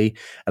ability.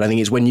 And I think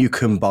it's when you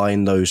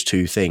combine those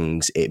two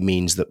things, it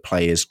means that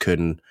players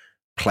can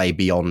play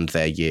beyond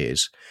their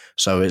years.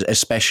 So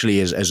especially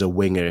as a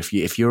winger,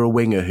 if you're a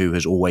winger who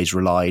has always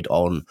relied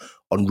on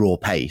raw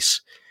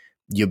pace,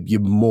 you're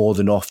more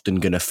than often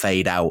going to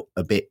fade out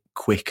a bit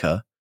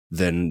quicker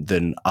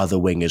than other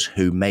wingers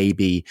who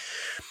maybe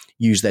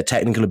use their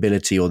technical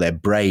ability or their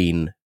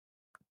brain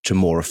to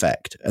more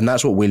effect. And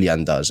that's what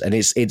Willian does. And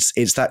it's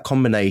that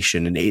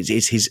combination, and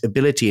it's his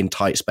ability in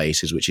tight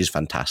spaces, which is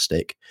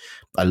fantastic.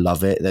 I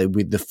love it.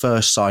 The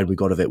first sign we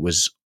got of it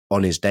was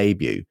on his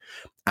debut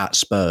at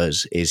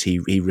Spurs. Is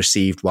he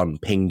received one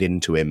pinged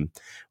into him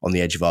on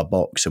the edge of our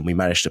box, and we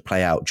managed to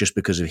play out just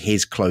because of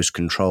his close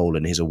control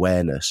and his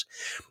awareness.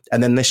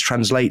 And then this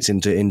translates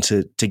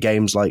into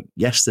games like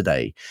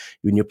yesterday,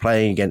 when you're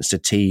playing against a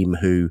team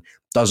who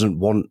doesn't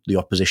want the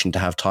opposition to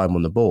have time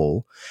on the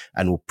ball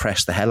and will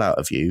press the hell out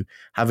of you.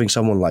 Having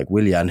someone like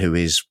Willian, who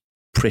is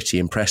pretty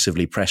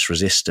impressively press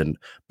resistant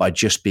by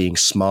just being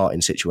smart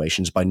in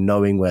situations, by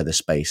knowing where the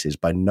space is,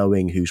 by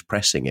knowing who's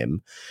pressing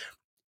him,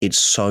 it's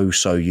so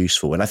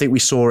useful. And I think we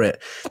saw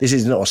it, this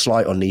is not a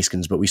slight on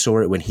Neeskens, but we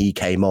saw it when he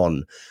came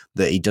on,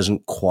 that he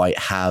doesn't quite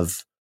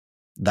have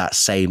that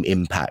same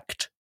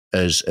impact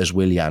as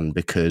Willian,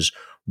 because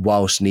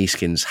whilst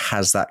Neeskens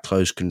has that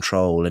close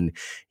control and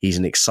he's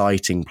an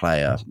exciting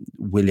player,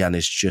 Willian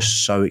is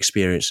just so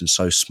experienced and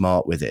so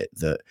smart with it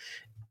that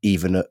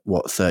even at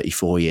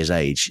 34 years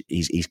age,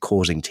 he's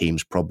causing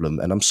teams problem.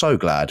 And I'm so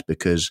glad,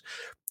 because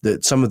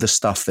some of the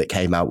stuff that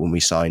came out when we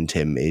signed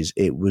him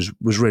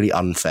was really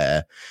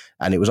unfair,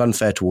 and it was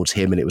unfair towards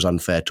him and it was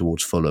unfair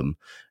towards Fulham.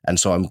 And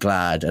so I'm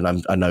glad,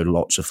 and I know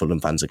lots of Fulham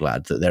fans are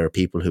glad, that there are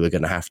people who are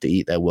going to have to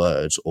eat their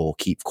words or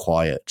keep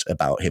quiet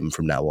about him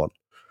from now on.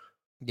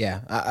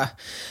 Yeah,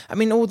 I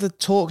mean, all the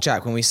talk,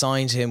 Jack, when we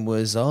signed him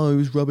was, he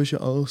was rubbish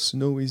at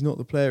Arsenal. He's not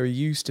the player he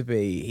used to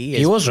be.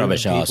 He was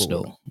rubbish at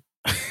Arsenal.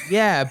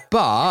 Yeah,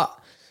 but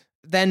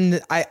then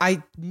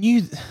I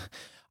knew,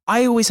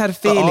 I always had a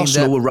feeling but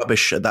Arsenal that were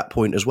rubbish at that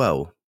point as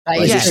well.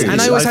 Yes,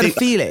 and I always had a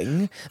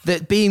feeling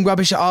that being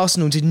rubbish at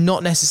Arsenal did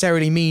not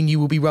necessarily mean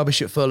you will be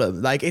rubbish at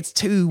Fulham. Like, it's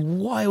two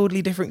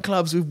wildly different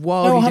clubs with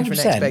wildly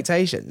different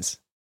expectations.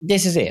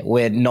 This is it.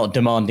 We're not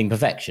demanding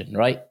perfection,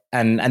 right?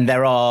 And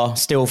there are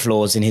still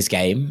flaws in his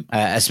game,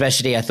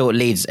 especially I thought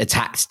Leeds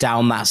attacked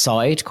down that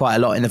side quite a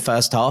lot in the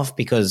first half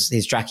because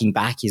his tracking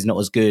back is not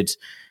as good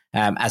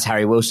as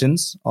Harry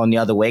Wilson's on the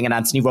other wing. And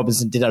Anthony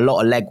Robinson did a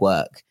lot of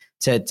legwork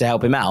to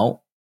help him out.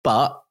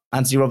 But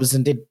Anthony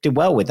Robinson did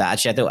well with that.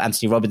 Actually, I thought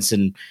Anthony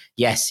Robinson,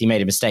 yes, he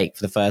made a mistake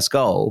for the first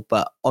goal,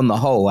 but on the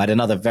whole had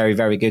another very,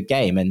 very good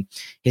game. And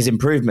his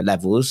improvement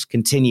levels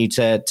continue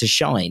to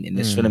shine in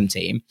this Fulham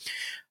team.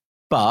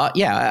 But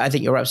yeah, I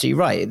think you're absolutely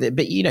right.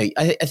 But,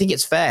 I think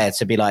it's fair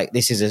to be like,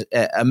 this is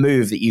a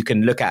move that you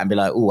can look at and be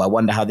like, oh, I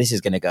wonder how this is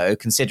going to go,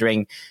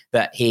 considering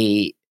that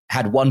he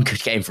had one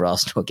good game for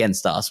Arsenal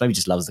against us. Maybe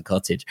just loves the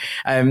cottage.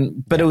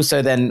 But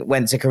also then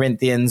went to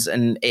Corinthians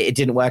and it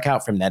didn't work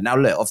out from there. Now,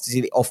 look, obviously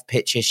the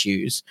off-pitch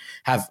issues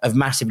have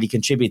massively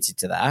contributed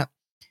to that.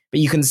 But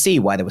you can see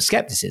why there was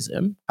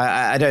skepticism.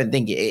 I don't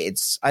think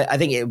I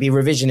think it would be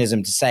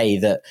revisionism to say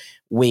that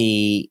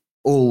we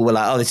all were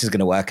like, oh, this is going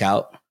to work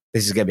out.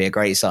 This is going to be a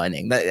great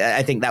signing.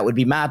 I think that would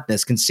be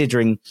madness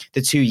considering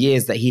the 2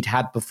 years that he'd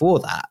had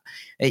before that.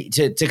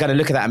 To kind of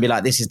look at that and be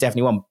like, this is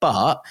definitely one.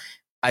 But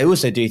I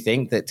also do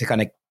think that to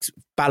kind of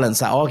balance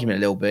that argument a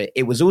little bit,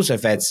 it was also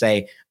fair to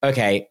say,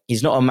 okay,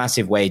 he's not on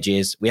massive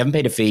wages. We haven't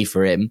paid a fee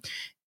for him.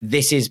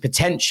 This is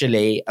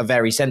potentially a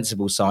very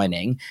sensible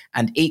signing.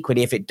 And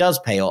equally, if it does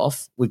pay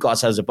off, we've got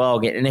ourselves a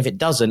bargain. And if it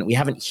doesn't, we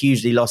haven't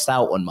hugely lost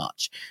out on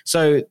much.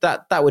 So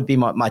that would be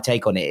my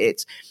take on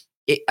it.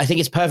 I think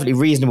it's perfectly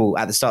reasonable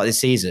at the start of this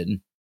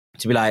season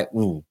to be like,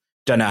 ooh,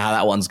 don't know how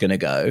that one's going to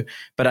go.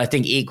 But I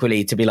think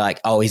equally to be like,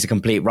 oh, he's a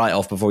complete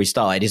write-off before he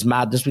started is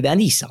madness with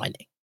any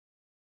signing.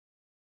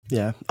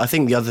 Yeah, I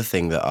think the other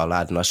thing that I'll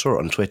add, and I saw it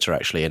on Twitter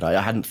actually, and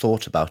I hadn't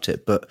thought about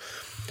it, but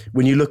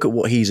when you look at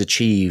what he's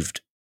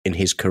achieved in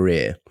his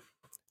career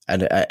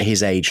and at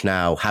his age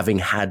now, having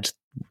had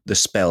the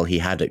spell he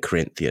had at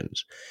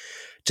Corinthians,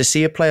 to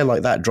see a player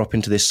like that drop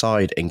into this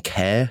side and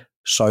care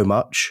so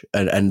much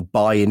and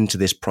buy into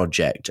this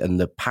project and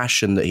the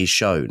passion that he's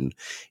shown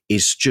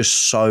is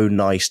just so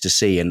nice to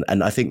see. And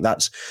I think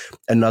that's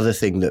another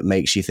thing that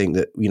makes you think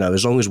that,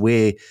 as long as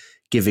we're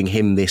giving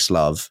him this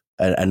love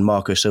and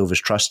Marco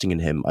Silva's trusting in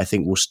him, I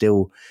think we'll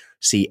still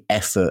see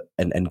effort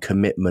and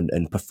commitment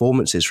and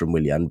performances from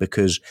Willian,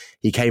 because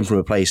he came from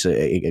a place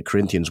at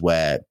Corinthians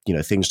where,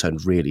 things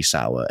turned really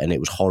sour and it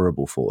was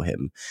horrible for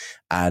him.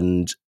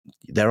 And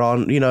there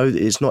aren't,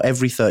 it's not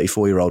every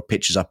 34-year-old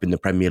pitches up in the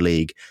Premier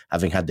League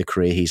having had the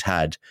career he's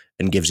had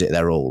and gives it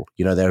their all.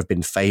 There have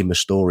been famous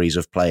stories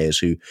of players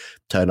who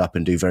turn up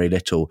and do very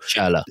little.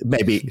 Schürrle.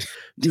 Maybe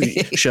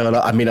Schürrle.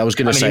 I was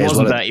going to say he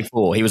wasn't as well,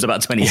 34. He was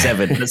about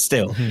 27, but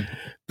still.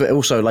 But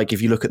also,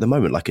 if you look at the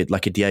moment, like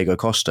a Diego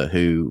Costa,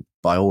 who,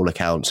 by all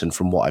accounts and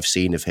from what I've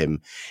seen of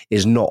him,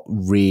 is not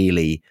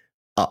really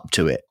up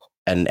to it.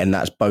 And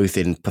that's both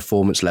in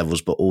performance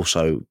levels, but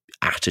also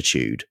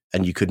attitude.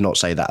 And you could not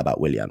say that about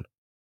Willian.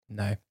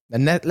 No.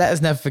 And let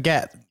us never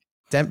forget,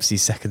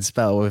 Dempsey's second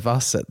spell with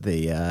us at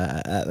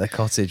the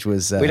cottage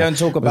was... we don't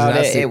talk about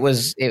it.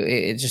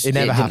 It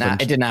never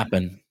happened. It didn't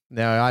happen.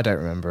 No, I don't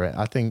remember it.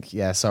 I think,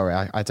 sorry,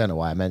 I don't know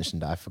why I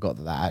mentioned it. I forgot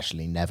that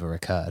actually never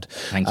occurred.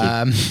 Thank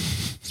you.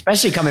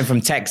 Especially coming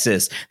from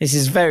Texas. This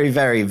is very,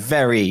 very,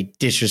 very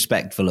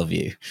disrespectful of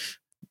you.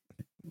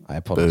 I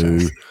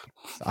apologize. Boo.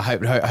 I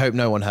hope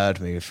no one heard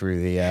me through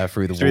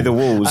the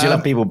walls. You'll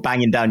have people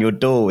banging down your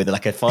door with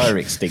like a fire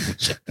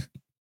extinguisher.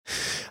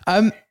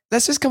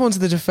 Let's just come on to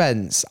the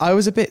defence. I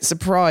was a bit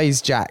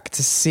surprised, Jack,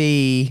 to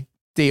see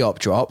Diop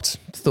dropped.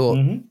 Thought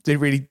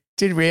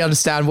didn't really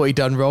understand what he'd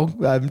done wrong.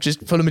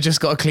 Fulham had just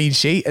got a clean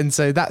sheet, and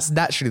so that's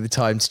naturally the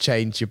time to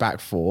change your back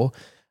four.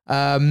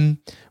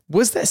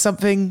 Was there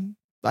something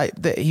like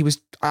that he was?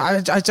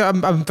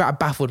 I'm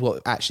baffled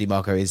what actually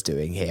Marco is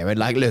doing here. And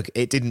look,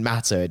 it didn't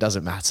matter. It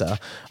doesn't matter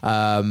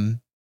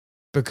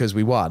because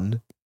we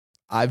won.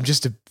 I'm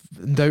just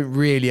don't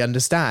really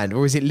understand.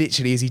 Or is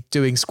he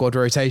doing squad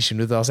rotation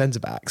with our centre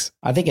backs?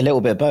 I think a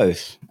little bit of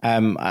both.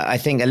 I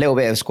think a little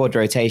bit of squad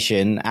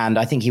rotation, and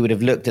I think he would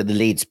have looked at the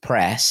Leeds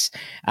press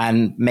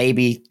and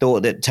maybe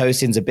thought that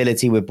Tosin's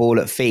ability with ball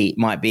at feet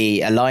might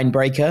be a line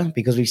breaker,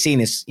 because we've seen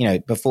this,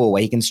 before,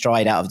 where he can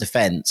stride out of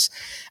defence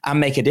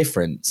and make a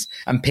difference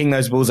and ping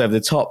those balls over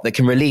the top that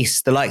can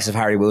release the likes of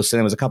Harry Wilson.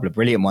 There was a couple of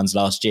brilliant ones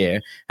last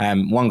year.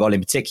 One goal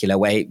in particular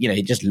where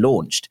he just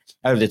launched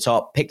over the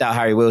top, picked out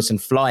Harry Wilson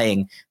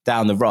flying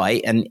down the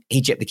right, and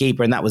he chipped the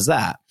keeper, and that was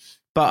that.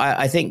 But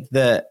I think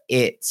that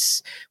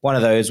it's one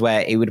of those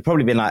where it would have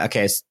probably been like,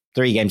 okay, it's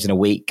 3 games in a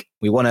week.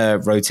 We want to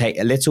rotate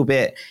a little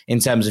bit in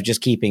terms of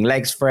just keeping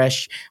legs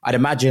fresh. I'd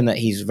imagine that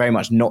he's very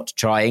much not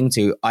trying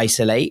to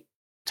isolate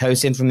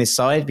Tosin from this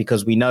side,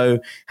 because we know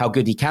how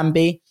good he can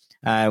be.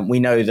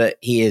 We know that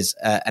he is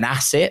an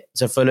asset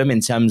to Fulham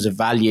in terms of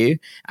value,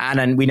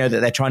 and we know that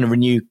they're trying to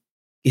renew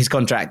his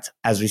contract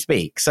as we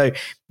speak. So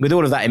with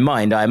all of that in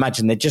mind, I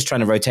imagine they're just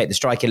trying to rotate the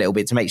strike a little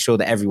bit to make sure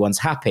that everyone's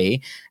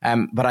happy.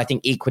 But I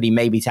think equally,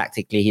 maybe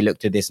tactically, he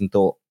looked at this and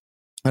thought,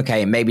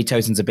 okay, maybe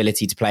Tosin's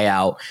ability to play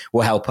out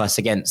will help us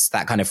against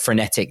that kind of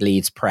frenetic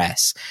Leeds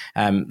press.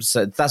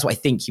 So that's what I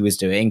think he was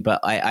doing. But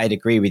I'd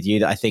agree with you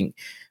that I think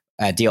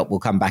Diop will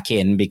come back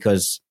in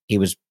because he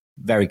was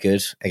very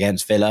good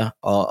against Villa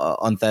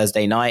on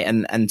Thursday night.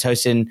 And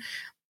Tosin,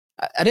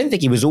 I didn't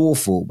think he was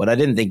awful, but I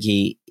didn't think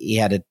he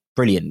had a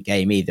brilliant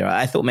game either.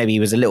 I thought maybe he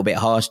was a little bit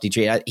harshly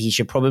treated. He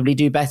should probably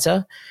do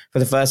better for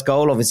the first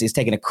goal. Obviously, it's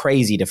taken a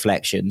crazy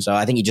deflection, so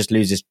I think he just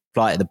loses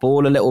flight of the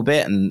ball a little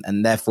bit,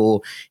 and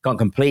therefore can't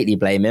completely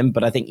blame him.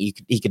 But I think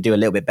he could do a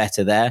little bit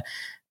better there.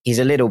 He was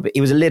a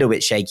little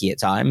bit shaky at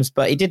times,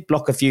 but he did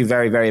block a few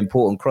very, very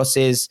important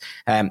crosses.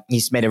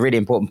 He's made a really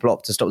important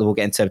block to stop the ball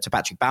getting to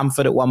Patrick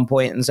Bamford at one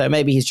point. And so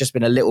maybe he's just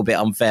been a little bit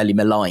unfairly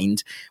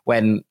maligned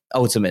when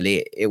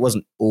ultimately it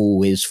wasn't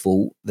all his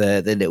fault,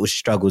 the little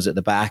struggles at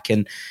the back.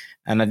 And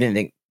I didn't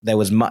think there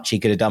was much he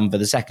could have done for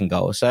the second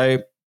goal. So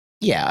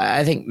yeah,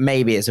 I think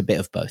maybe it's a bit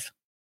of both.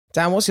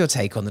 Dan, what's your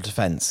take on the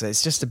defence?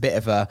 It's just a bit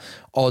of a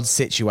odd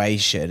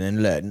situation.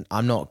 And look,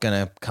 I'm not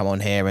going to come on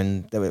here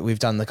and we've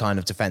done the kind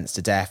of defence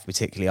to death,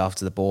 particularly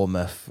after the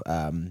Bournemouth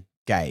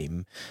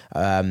game.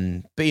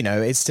 But,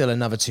 it's still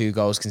another 2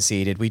 goals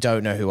conceded. We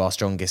don't know who our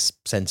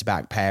strongest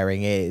centre-back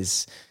pairing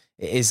is.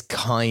 It is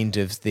kind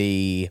of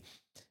the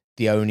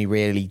only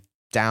really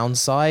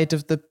downside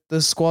of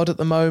the squad at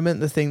the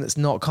moment, the thing that's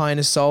not kind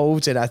of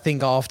solved. And I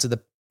think after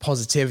the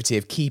positivity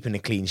of keeping a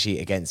clean sheet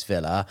against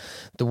Villa,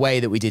 the way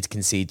that we did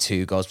concede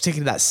 2 goals,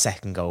 particularly that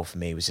second goal for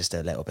me was just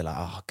a little bit like,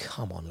 oh,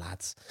 come on,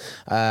 lads.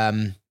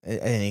 And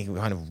he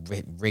kind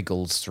of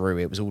wriggled through.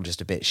 It was all just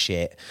a bit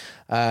shit.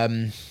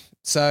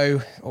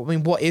 So, I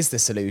mean, what is the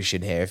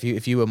solution here?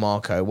 If you were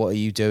Marco, what are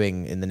you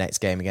doing in the next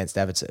game against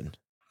Everton?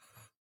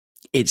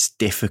 It's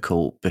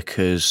difficult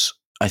because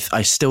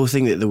I still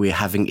think that we're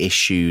having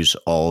issues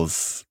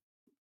of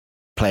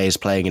players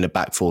playing in a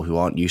back four who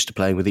aren't used to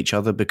playing with each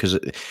other, because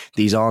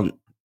these aren't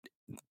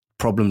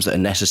problems that are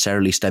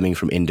necessarily stemming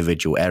from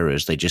individual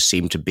errors. They just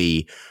seem to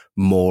be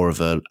more of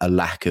a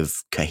lack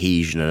of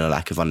cohesion and a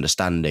lack of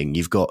understanding.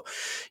 You've got,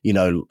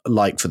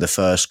 like for the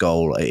first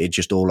goal, it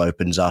just all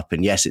opens up.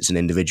 And yes, it's an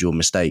individual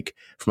mistake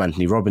from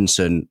Anthony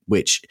Robinson,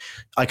 which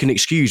I can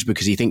excuse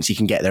because he thinks he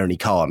can get there and he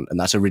can't. And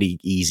that's a really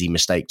easy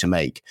mistake to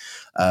make.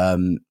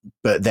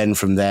 But then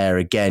from there,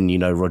 again,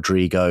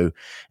 Rodrigo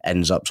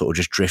ends up sort of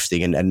just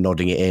drifting and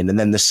nodding it in. And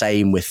then the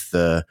same with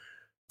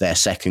their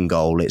second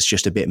goal. It's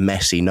just a bit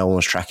messy. No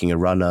one's tracking a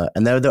runner.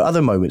 And there are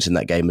other moments in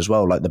that game as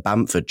well, like the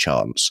Bamford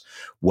chance,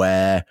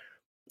 where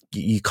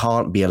you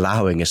can't be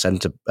allowing a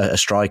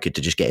striker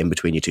to just get in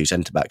between your 2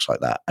 centre-backs like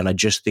that. And I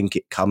just think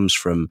it comes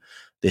from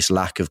this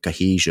lack of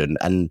cohesion.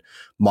 And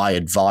my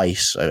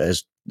advice,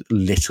 as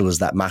little as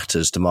that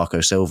matters to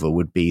Marco Silva,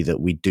 would be that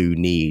we do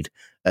need,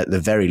 at the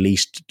very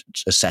least,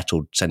 a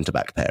settled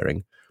centre-back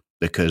pairing,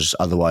 because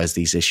otherwise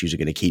these issues are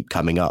going to keep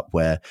coming up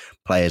where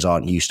players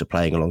aren't used to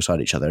playing alongside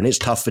each other. And it's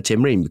tough for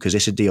Tim Ream because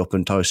Issa Diop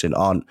and Tosin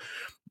aren't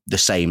the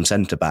same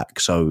centre-back.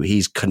 So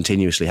he's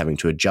continuously having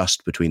to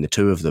adjust between the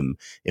 2 of them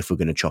if we're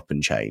going to chop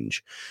and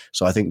change.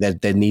 So I think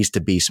there needs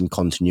to be some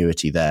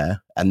continuity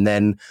there. And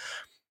then,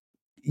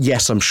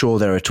 yes, I'm sure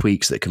there are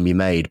tweaks that can be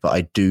made, but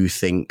I do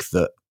think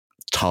that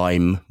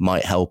time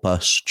might help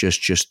us,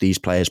 just these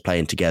players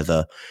playing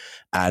together.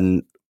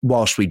 And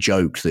whilst we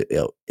joke that,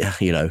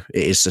 it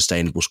is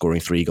sustainable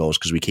scoring 3 goals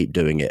because we keep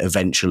doing it,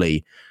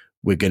 eventually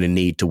we're going to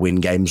need to win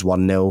games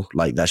 1-0.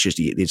 Like, that's just,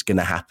 it's going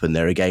to happen.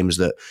 There are games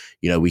that,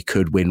 we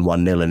could win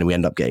 1-0 and we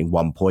end up getting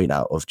 1 point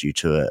out of due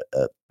to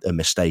a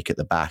mistake at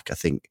the back. I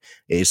think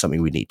it is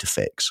something we need to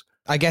fix.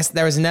 I guess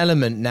there is an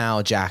element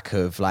now, Jack,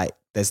 of like,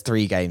 there's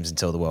 3 games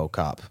until the World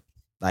Cup.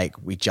 Like,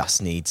 we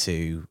just need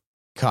to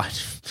kind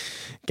of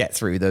get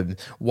through them.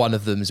 One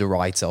of them's a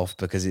write-off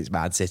because it's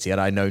Man City,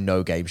 and I know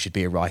no game should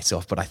be a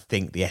write-off, but I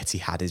think the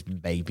Etihad is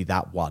maybe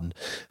that one.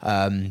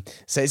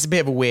 So it's a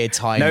bit of a weird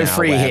time. No now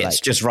free hits,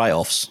 just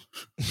write-offs.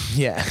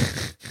 Yeah.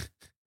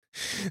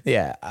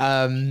 Yeah.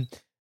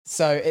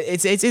 So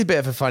it's a bit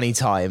of a funny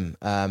time,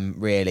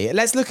 really.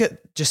 Let's look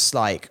at just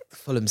like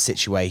Fulham's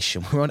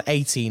situation. We're on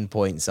 18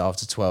 points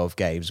after 12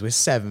 games. We're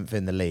 7th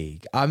in the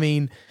league. I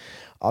mean,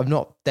 I'm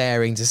not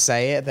daring to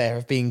say it. There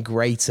have been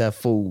greater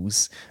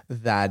falls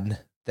than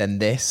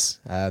this.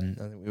 I think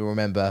we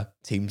remember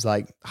teams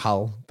like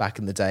Hull back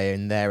in the day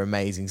and their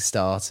amazing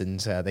start,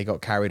 and they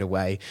got carried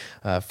away.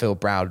 Phil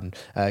Brown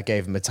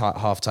gave them a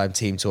halftime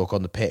team talk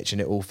on the pitch, and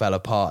it all fell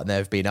apart. And there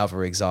have been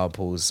other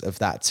examples of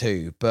that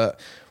too. But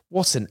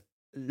what an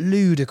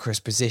ludicrous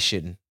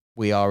position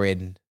we are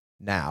in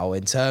now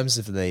in terms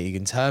of the league,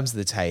 in terms of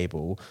the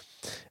table.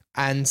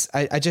 And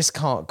I just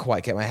can't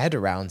quite get my head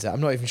around it. I'm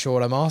not even sure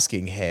what I'm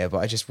asking here, but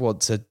I just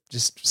want to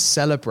just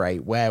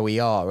celebrate where we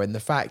are and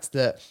the fact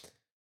that,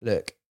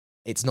 look,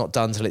 it's not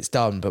done till it's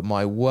done, but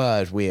my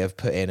word, we have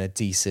put in a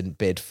decent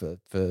bid for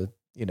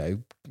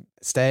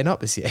staying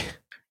up this year.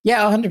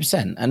 Yeah,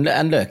 100%.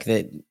 And look,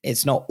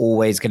 it's not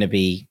always going to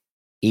be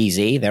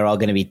easy. There are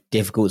going to be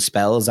difficult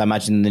spells. I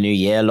imagine in the new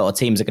year, a lot of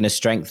teams are going to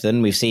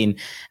strengthen. We've seen,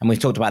 and we've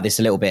talked about this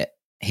a little bit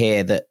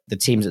here, that the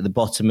teams at the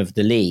bottom of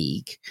the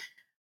league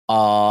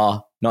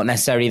are not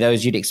necessarily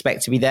those you'd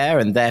expect to be there.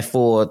 And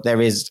therefore,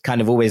 there is kind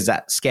of always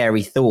that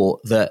scary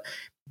thought that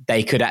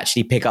they could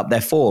actually pick up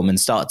their form and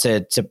start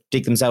to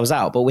dig themselves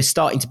out. But we're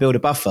starting to build a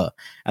buffer,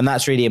 and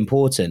that's really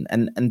important.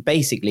 And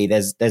basically,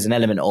 there's an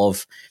element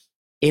of,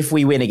 if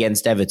we win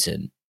against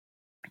Everton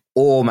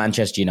or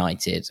Manchester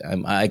United,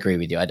 I agree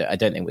with you. I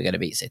don't think we're going to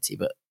beat City,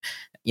 but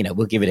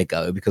we'll give it a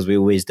go because we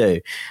always do.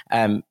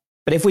 But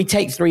if we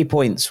take 3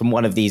 points from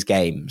one of these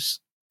games,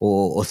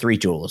 or 3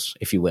 draws,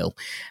 if you will,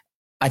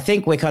 I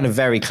think we're kind of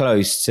very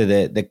close to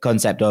the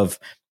concept of,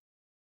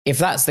 if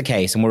that's the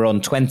case and we're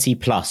on 20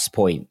 plus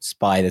points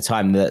by the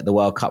time that the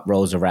World Cup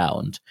rolls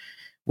around,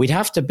 we'd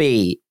have to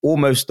be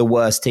almost the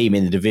worst team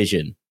in the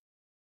division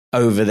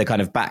over the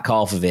kind of back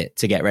half of it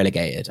to get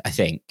relegated, I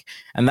think.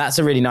 And that's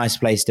a really nice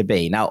place to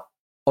be. Now,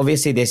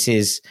 obviously, this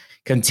is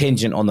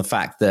contingent on the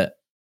fact that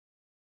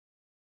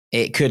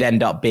it could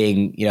end up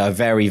being, a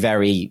very,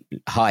 very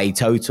high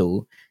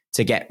total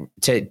to get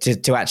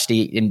to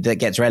actually that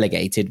gets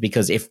relegated,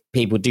 because if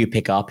people do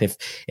pick up,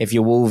 if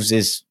your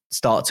Wolves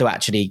start to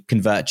actually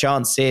convert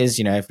chances,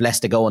 if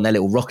Leicester go on their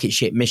little rocket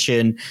ship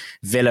mission,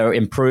 Villa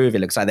improve, it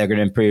looks like they're going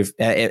to improve.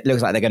 It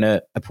looks like they're going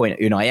to appoint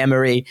Unai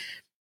Emery.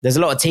 There's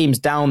a lot of teams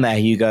down there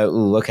who you go,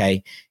 oh,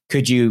 okay,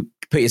 could you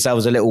put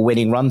yourselves a little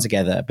winning run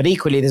together? But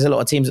equally, there's a lot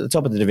of teams at the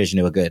top of the division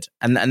who are good,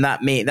 and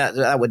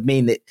that would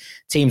mean that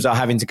teams are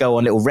having to go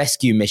on little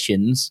rescue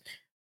missions,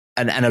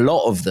 and a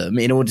lot of them,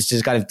 in order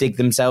to kind of dig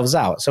themselves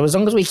out. So as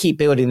long as we keep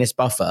building this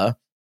buffer,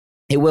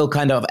 it will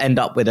kind of end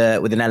up with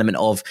an element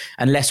of,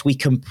 unless we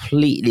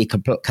completely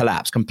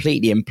collapse,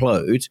 completely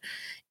implode,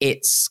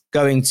 it's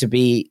going to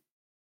be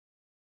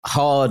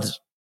hard.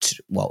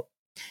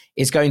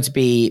 It's going to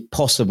be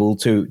possible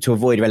to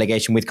avoid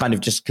relegation with kind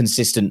of just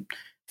consistent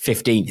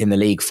 15th in the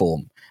league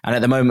form. And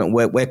at the moment,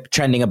 we're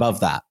trending above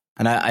that.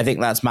 And I think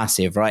that's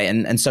massive, right?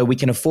 And so we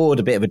can afford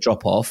a bit of a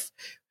drop off,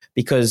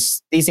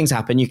 because these things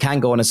happen. You can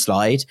go on a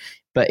slide,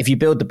 but if you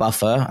build the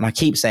buffer, and I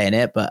keep saying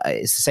it, but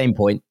it's the same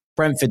point.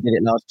 Brentford did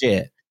it last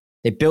year.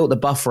 They built the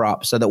buffer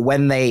up so that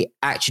when they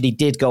actually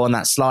did go on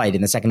that slide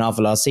in the second half of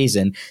last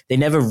season, they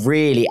never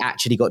really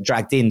actually got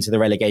dragged into the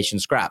relegation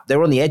scrap. They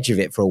were on the edge of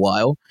it for a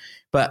while,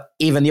 but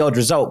even the odd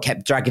result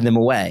kept dragging them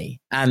away.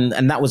 And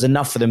that was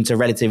enough for them to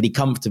relatively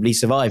comfortably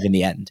survive in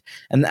the end.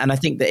 And I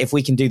think that if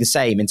we can do the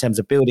same in terms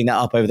of building that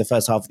up over the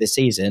first half of this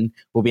season,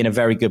 we'll be in a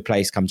very good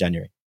place come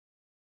January.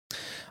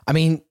 I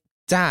mean,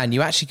 Dan,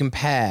 you actually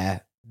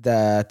compare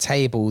the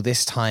table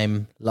this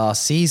time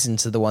last season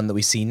to the one that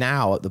we see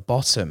now at the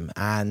bottom.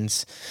 And,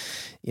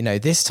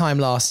 this time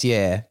last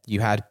year,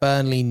 you had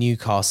Burnley,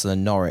 Newcastle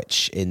and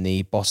Norwich in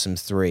the bottom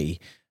 3.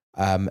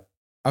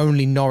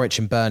 Only Norwich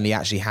and Burnley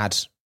actually had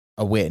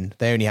a win.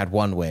 They only had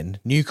 1 win.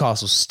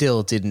 Newcastle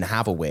still didn't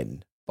have a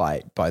win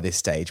by this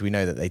stage. We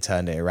know that they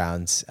turned it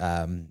around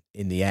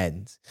in the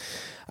end.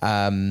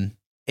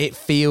 It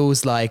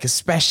feels like,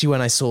 especially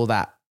when I saw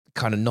that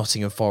kind of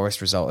Nottingham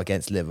Forest result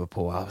against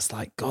Liverpool, I was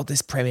like, God,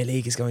 this Premier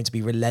League is going to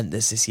be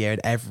relentless this year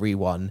and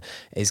everyone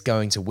is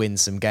going to win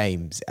some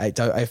games.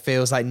 It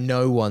feels like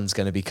no one's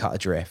going to be cut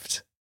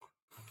adrift.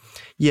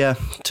 Yeah,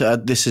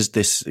 this is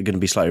going to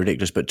be slightly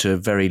ridiculous, but to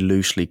very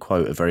loosely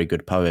quote a very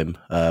good poem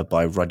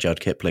by Rudyard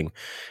Kipling,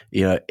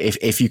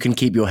 if you can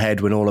keep your head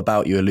when all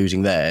about you are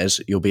losing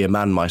theirs, you'll be a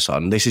man, my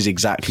son. This is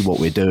exactly what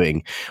we're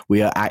doing.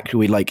 We are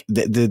actually like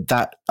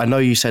that. I know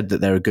you said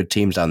that there are good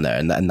teams down there,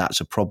 and that's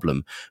a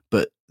problem,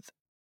 but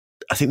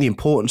I think the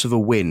importance of a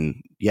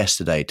win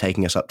yesterday,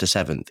 taking us up to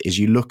 7th, is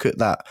you look at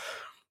that,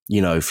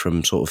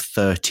 from sort of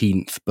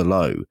 13th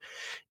below,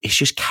 it's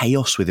just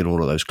chaos within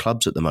all of those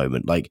clubs at the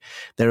moment. Like,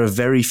 there are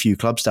very few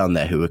clubs down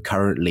there who are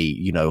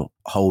currently,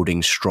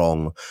 holding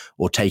strong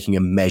or taking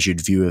a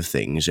measured view of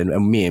things.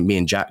 And me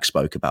and Jack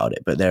spoke about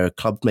it, but there are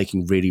clubs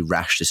making really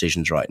rash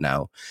decisions right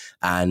now.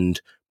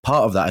 And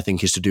part of that, I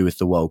think, is to do with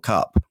the World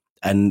Cup.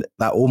 And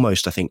that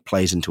almost, I think,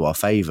 plays into our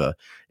favour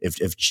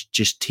of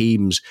just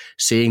teams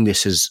seeing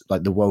this as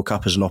like the World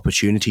Cup as an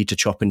opportunity to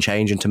chop and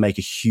change and to make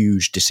a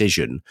huge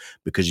decision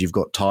because you've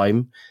got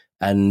time.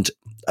 And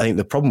I think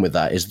the problem with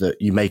that is that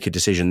you make a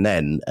decision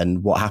then,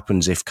 and what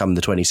happens if come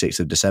the 26th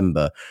of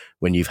December,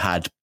 when you've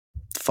had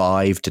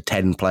 5 to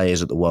 10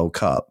 players at the World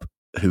Cup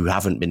who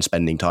haven't been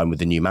spending time with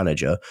the new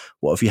manager,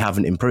 what if you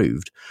haven't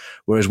improved?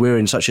 Whereas we're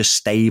in such a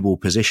stable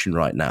position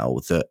right now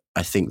that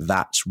I think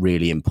that's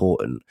really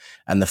important.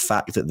 And the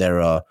fact that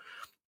there are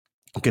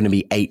going to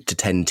be 8 to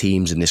 10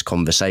 teams in this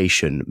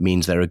conversation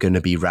means there are going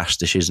to be rash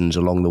decisions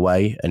along the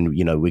way. And,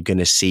 we're going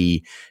to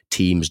see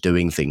teams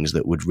doing things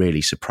that would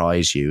really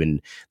surprise you.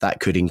 And that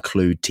could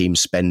include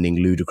teams spending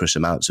ludicrous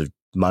amounts of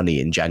money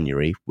in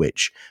January,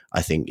 which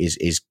I think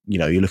is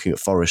you're looking at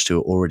Forest, who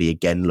are already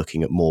again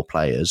looking at more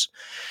players.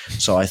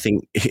 So I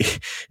think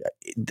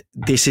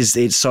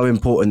it's so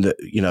important that,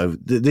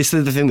 this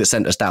is the thing that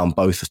sent us down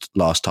both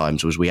last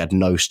times, was we had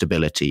no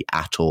stability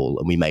at all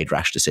and we made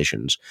rash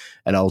decisions.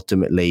 And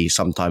ultimately,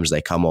 sometimes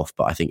they come off.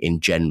 But I think in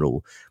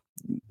general,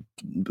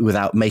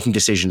 without making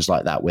decisions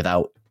like that,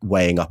 without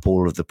weighing up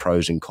all of the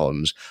pros and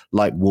cons,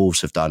 like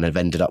Wolves have done, have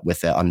ended up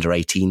with their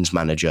under-18s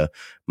manager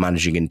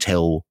managing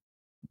until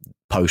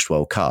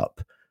post-World Cup,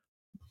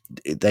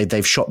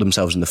 they've shot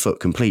themselves in the foot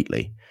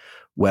completely.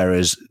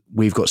 Whereas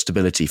we've got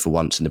stability for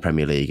once in the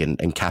Premier League, and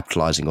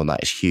capitalising on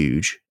that is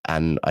huge.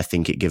 And I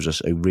think it gives us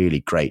a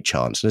really great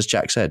chance. And as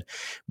Jack said,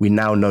 we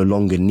now no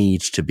longer need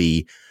to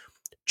be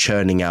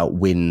churning out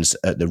wins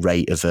at the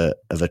rate of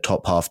a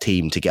top half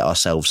team to get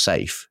ourselves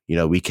safe. You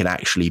know, we can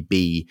actually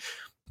be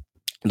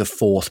the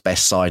fourth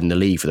best side in the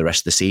league for the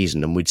rest of the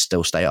season and we'd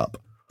still stay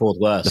up. Fourth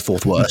worst. The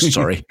fourth worst,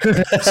 sorry. I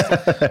was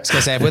going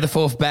to say, if we're the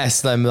fourth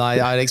best, then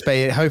I'd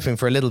expect hoping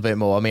for a little bit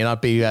more. I mean, I'd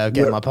be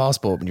getting my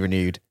passport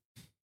renewed.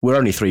 We're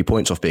only 3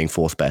 points off being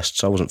fourth best,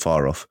 so I wasn't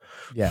far off.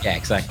 Yeah,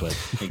 exactly.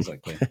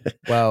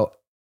 Well,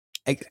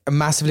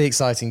 massively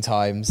exciting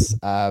times.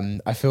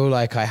 I feel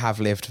like I have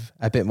lived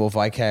a bit more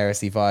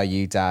vicariously via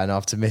you, Dan,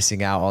 after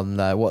missing out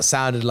on what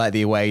sounded like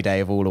the away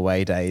day of all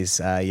away days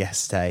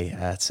yesterday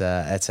at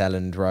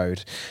Elland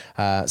Road.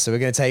 So we're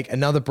going to take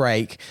another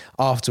break.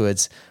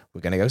 Afterwards,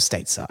 we're going to go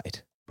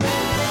stateside.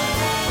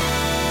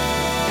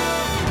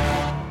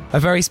 A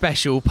very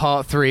special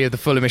part 3 of the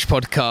Fulhamish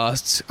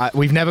podcast.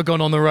 We've never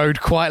gone on the road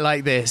quite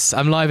like this.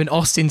 I'm live in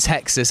Austin,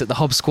 Texas at the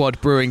Hob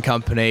Squad Brewing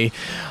Company.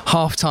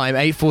 Half-time,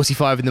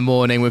 8:45 in the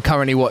morning. We're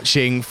currently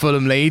watching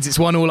Fulham Leeds. It's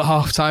 1-1 at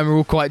half-time. We're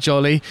all quite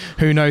jolly.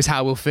 Who knows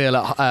how we'll feel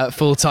at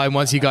full-time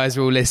once you guys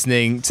are all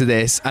listening to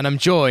this. And I'm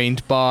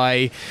joined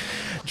by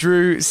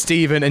Drew,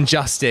 Stephen and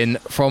Justin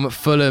from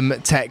Fulham,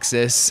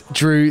 Texas.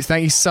 Drew,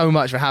 thank you so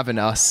much for having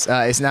us.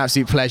 It's an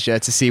absolute pleasure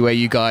to see where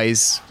you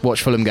guys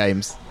watch Fulham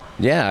games.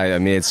 Yeah, I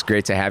mean, it's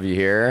great to have you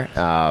here.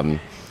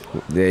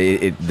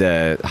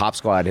 The Hop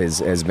Squad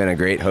has been a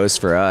great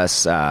host for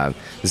us.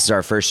 This is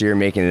our first year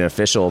making an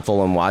official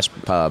Fulham Watch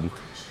Pub.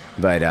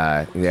 But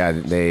yeah,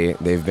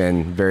 they've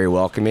been very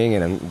welcoming,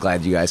 and I'm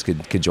glad you guys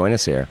could join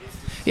us here.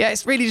 Yeah,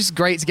 it's really just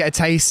great to get a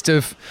taste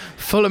of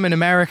Fulham in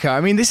America. I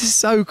mean, this is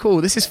so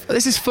cool. This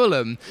is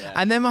Fulham,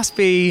 and there must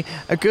be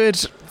a good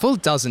full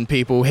dozen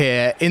people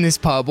here in this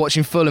pub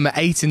watching Fulham at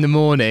 8 in the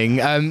morning.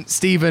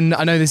 Stephen,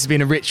 I know this has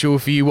been a ritual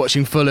for you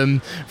watching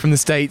Fulham from the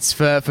States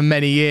for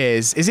many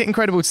years. Is it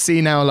incredible to see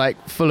now, like,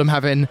 Fulham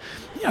having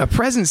a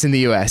presence in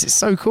the US? It's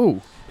so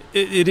cool.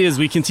 It is.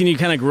 We continue to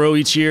kind of grow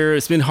each year.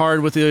 It's been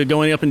hard with it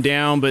going up and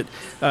down, but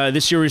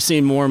this year we're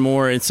seeing more and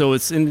more, and so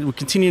we're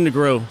continuing to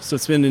grow. So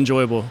it's been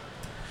enjoyable.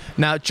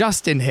 Now,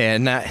 Justin here.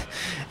 Now,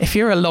 if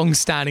you're a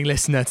long-standing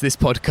listener to this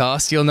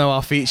podcast, you'll know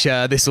our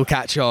feature, This Will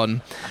Catch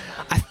On.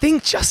 I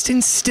think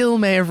Justin still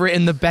may have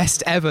written the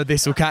best ever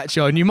This Will Catch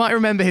On. You might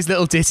remember his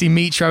little ditty,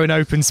 Metro in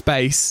Open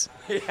Space.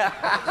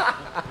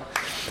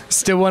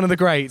 Still one of the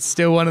greats.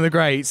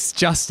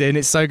 Justin,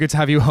 it's so good to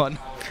have you on.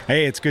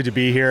 Hey, it's good to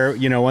be here.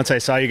 You know, once I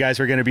saw you guys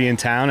were going to be in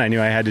town, I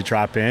knew I had to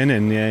drop in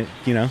and,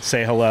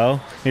 say hello,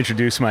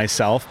 introduce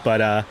myself.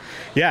 But,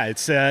 yeah,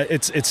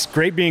 it's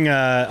great being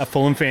a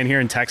Fulham fan here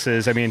in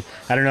Texas. I mean,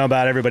 I don't know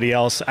about everybody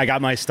else. I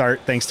got my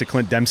start thanks to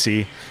Clint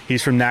Dempsey.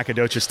 He's from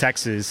Nacogdoches,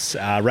 Texas,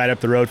 right up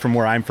the road from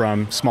where I'm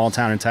from, small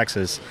town in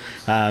Texas.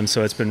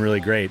 So it's been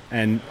really great.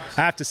 And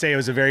I have to say it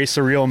was a very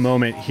surreal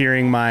moment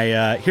hearing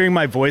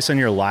my voice on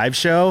your live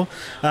show.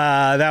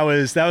 That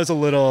was a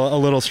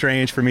little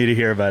strange for me to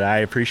hear, but I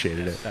appreciated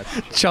it.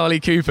 Charlie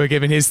Cooper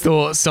giving his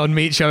thoughts on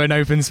Meat Show in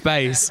Open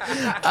Space.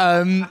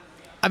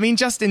 I mean,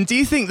 Justin, do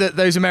you think that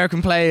those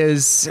American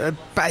players,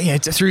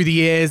 through the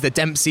years, the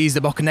Dempseys, the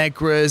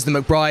Bocanegras, the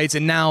McBrides,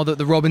 and now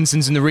the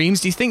Robinsons and the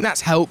Reams, do you think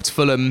that's helped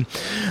Fulham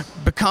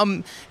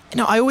become...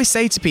 I always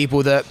say to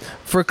people that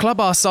for a club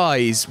our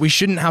size, we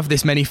shouldn't have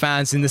this many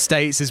fans in the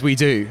States as we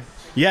do.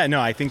 Yeah,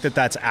 no, I think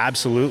that's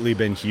absolutely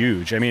been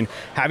huge. I mean,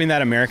 having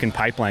that American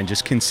pipeline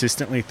just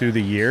consistently through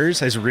the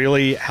years has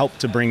really helped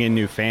to bring in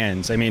new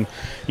fans. I mean,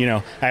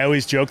 I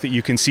always joke that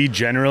you can see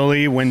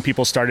generally when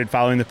people started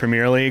following the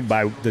Premier League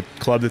by the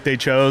club that they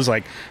chose,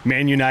 like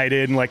Man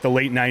United in like the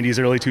late 90s,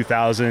 early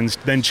 2000s,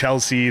 then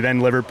Chelsea, then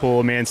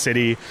Liverpool, Man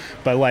City.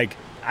 But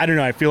I don't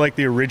know, I feel like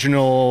the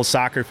original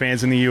soccer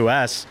fans in the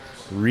U.S.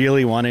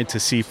 really wanted to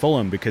see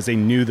Fulham because they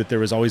knew that there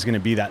was always going to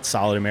be that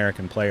solid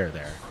American player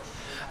there.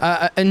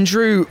 And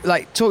Drew,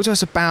 talk to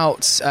us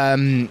about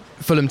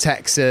Fulham,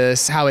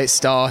 Texas, how it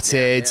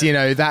started.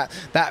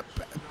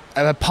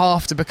 That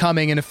path to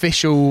becoming an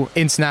official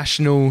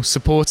international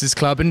supporters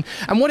club, and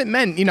what it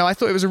meant. I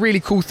thought it was a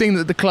really cool thing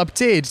that the club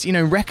did.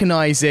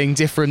 Recognising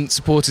different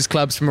supporters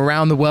clubs from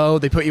around the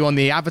world. They put you on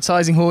the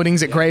advertising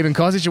hoardings at Craven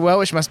Cottage as well,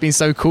 which must have been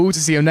so cool to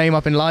see your name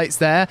up in lights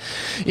there.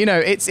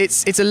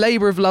 It's a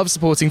labour of love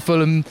supporting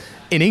Fulham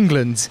in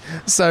England.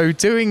 So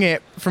doing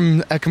it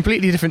from a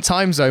completely different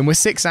time zone, we're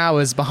 6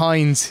 hours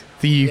behind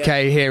the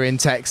UK here in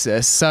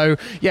Texas. So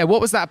yeah,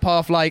 what was that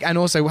path like, and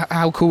also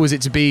how cool was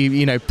it to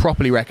be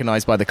properly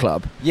recognised by the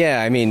club?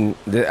 Yeah, I mean,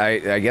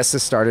 I guess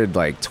this started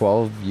like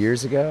 12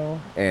 years ago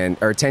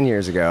or 10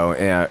 years ago,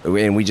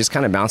 and we just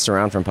kind of bounced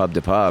around from pub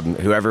to pub.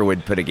 Whoever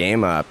would put a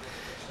game up,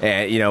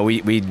 and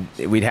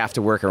we'd have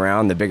to work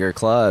around the bigger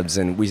clubs.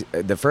 And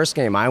the first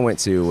game I went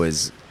to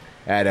was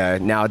at a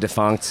now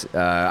defunct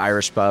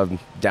Irish pub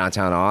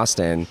downtown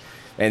Austin,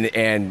 and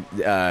it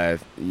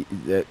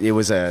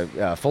was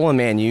a Fulham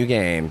Man U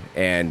game,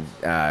 and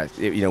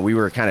we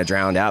were kind of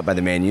drowned out by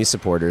the Man U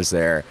supporters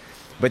there.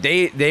 But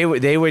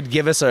they would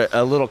give us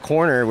a little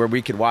corner where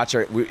we could watch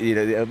with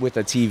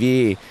a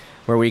TV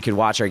where we could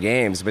watch our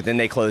games. But then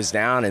they closed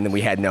down, and then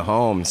we had no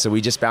home, so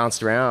we just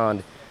bounced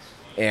around,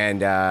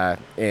 and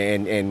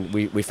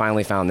we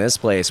finally found this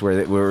place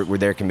where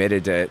they're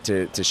committed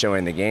to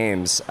showing the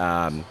games.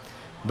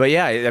 But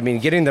yeah, I mean,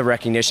 getting the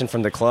recognition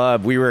from the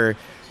club, we were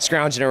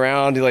scrounging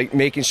around, like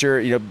making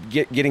sure,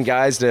 getting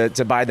guys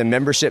to buy the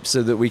membership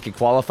so that we could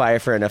qualify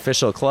for an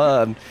official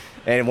club.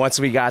 And once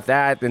we got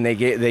that, then they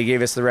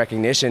gave us the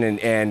recognition,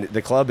 and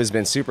the club has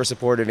been super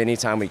supportive.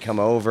 Anytime we come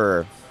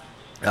over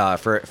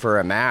for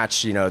a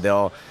match, they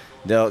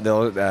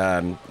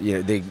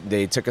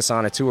took us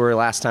on a tour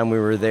last time we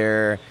were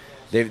there.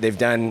 They've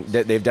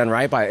done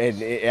right by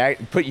it. I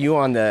put you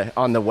on the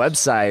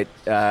website.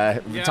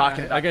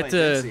 Talking about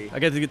I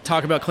got to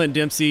talk about Clint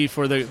Dempsey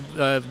for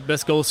the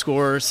best goal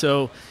scorer.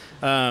 So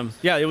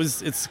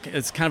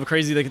it's kind of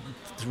crazy to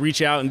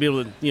reach out and be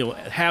able to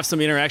have some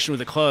interaction with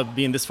the club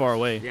being this far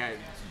away. Yeah,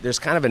 there's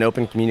kind of an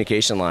open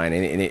communication line.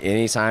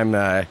 Anytime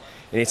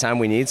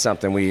we need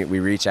something, we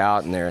reach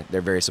out, and they're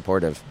very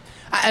supportive.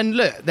 And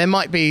look, there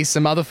might be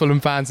some other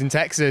Fulham fans in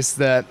Texas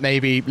that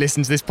maybe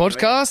listen to this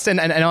podcast and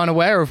aren't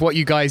aware of what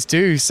you guys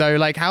do. So,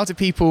 like, how do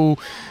people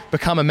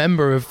become a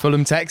member of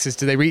Fulham Texas?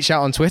 Do they reach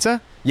out on Twitter?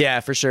 Yeah,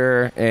 for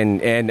sure.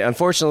 And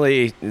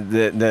unfortunately,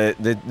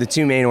 the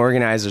two main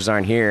organizers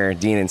aren't here,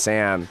 Dean and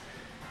Sam.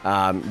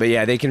 But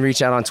yeah, they can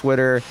reach out on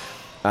Twitter.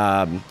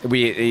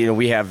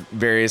 We have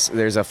various.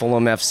 There's a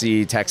Fulham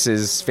FC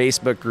Texas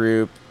Facebook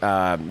group.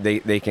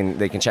 They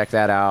can check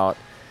that out.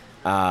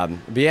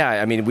 But yeah,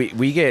 I mean,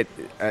 we get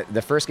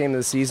the first game of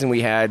the season.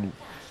 We had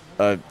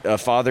a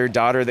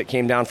father-daughter that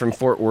came down from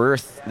Fort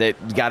Worth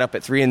that got up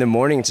at 3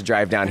 a.m. to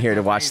drive down here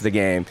to watch the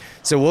game.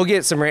 So we'll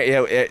get some,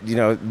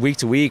 week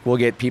to week, we'll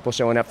get people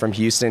showing up from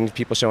Houston,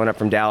 people showing up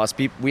from Dallas.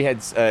 We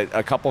had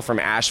a couple from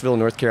Asheville,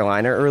 North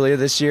Carolina earlier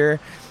this year.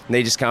 And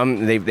they just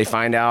come, they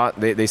find out,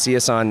 they see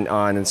us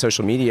on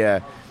social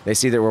media, they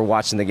see that we're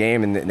watching the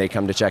game, and they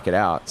come to check it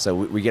out. So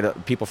we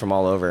get people from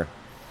all over.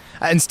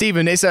 And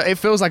Stephen, it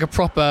feels like a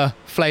proper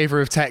flavour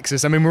of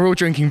Texas. I mean, we're all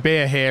drinking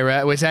beer here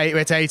at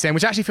 8am,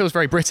 which actually feels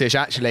very British,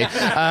 actually.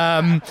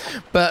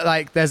 But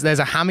like, there's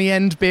a hammy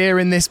end beer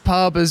in this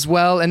pub as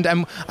well.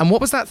 And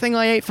what was that thing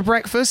I ate for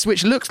breakfast,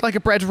 which looks like a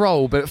bread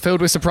roll but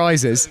filled with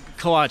surprises?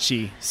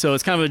 Kolache. So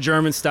it's kind of a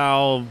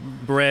German-style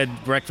bread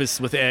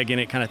breakfast with egg in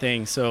it, kind of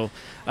thing. So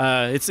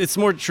it's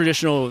more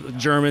traditional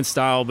German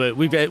style, but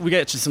we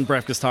get some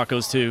breakfast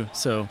tacos too.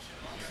 So.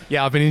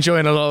 Yeah, I've been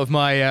enjoying a lot of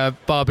my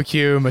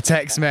barbecue and my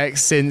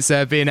Tex-Mex since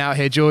being out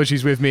here. George,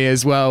 who's with me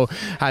as well,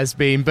 has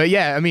been. But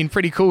yeah, I mean,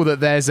 pretty cool that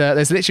there's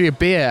literally a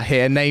beer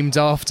here named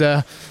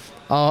after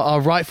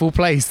our rightful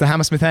place, the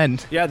Hammersmith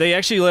End. Yeah, they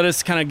actually let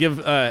us kind of give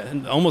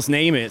almost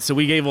name it. So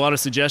we gave a lot of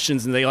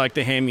suggestions, and they like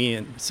the hammy,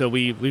 and so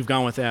we've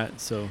gone with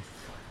that. So.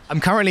 I'm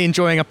currently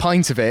enjoying a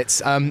pint of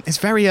it. It's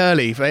very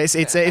early, but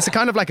it's a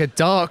kind of like a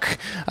dark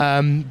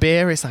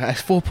beer. It's like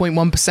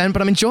 4.1%,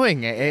 but I'm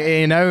enjoying it,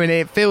 and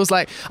it feels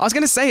like, I was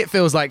going to say it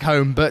feels like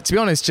home, but to be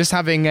honest, just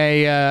having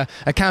a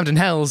Camden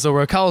Hells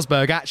or a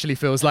Carlsberg actually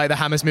feels like the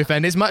Hammersmith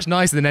End. It's much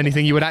nicer than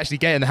anything you would actually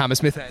get in the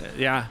Hammersmith End.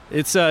 Yeah,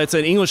 it's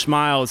an English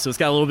mild, so it's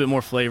got a little bit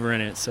more flavor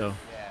in it, so.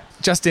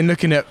 Justin,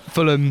 looking at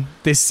Fulham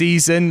this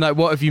season, like,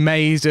 what have you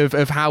made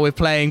of how we're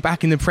playing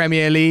back in the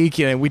Premier League?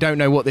 We don't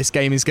know what this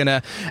game is going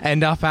to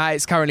end up at.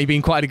 It's currently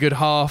been quite a good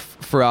half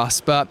for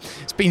us, but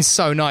it's been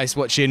so nice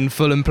watching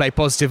Fulham play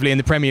positively in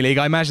the Premier League.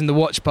 I imagine the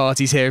watch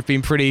parties here have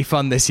been pretty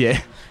fun this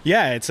year.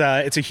 Yeah, it's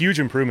a huge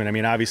improvement. I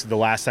mean, obviously the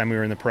last time we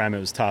were in the Prem,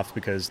 it was tough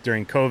because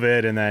during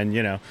COVID, and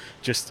then,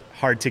 just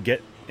hard to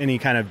get any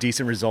kind of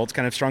decent results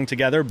kind of strung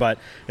together, but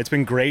it's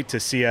been great to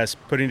see us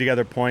putting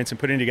together points and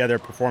putting together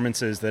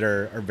performances that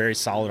are very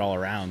solid all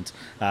around.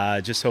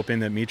 Just hoping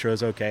that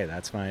Mitro's okay.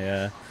 That's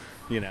my,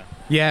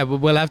 Yeah,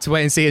 we'll have to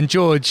wait and see. And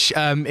George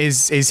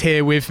is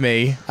here with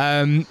me.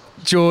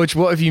 George,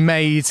 what have you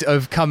made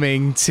of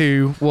coming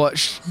to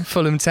watch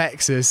Fulham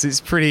Texas?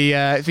 It's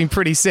been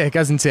pretty sick,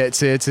 hasn't it,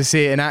 to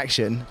see it in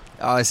action?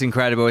 Oh, it's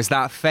incredible. It's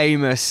that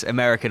famous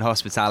American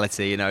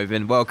hospitality. We've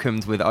been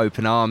welcomed with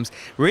open arms.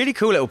 Really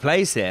cool little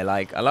place here.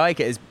 Like, I like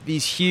it. It's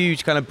these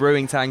huge kind of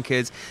brewing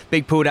tankards,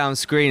 big pull-down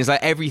screens,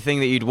 like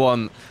everything that you'd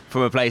want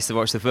from a place to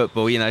watch the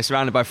football.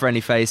 Surrounded by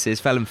friendly faces,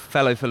 fellow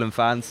Fulham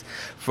fans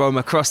from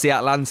across the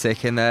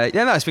Atlantic. And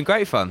it's been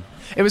great fun.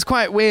 It was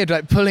quite weird,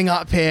 like pulling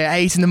up here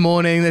 8 a.m.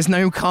 There's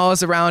no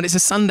cars around. It's a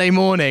Sunday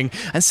morning,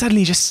 and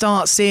suddenly you just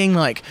start seeing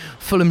like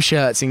Fulham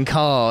shirts in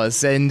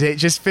cars, and it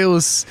just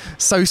feels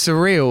so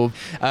surreal.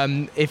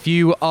 If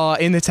you are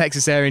in the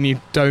Texas area and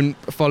you don't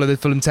follow the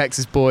Fulham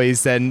Texas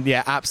boys, then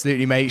yeah,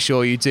 absolutely make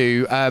sure you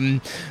do.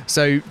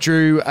 So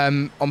Drew,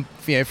 from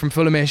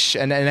Fulhamish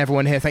and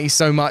everyone here, thank you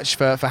so much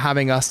for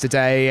having us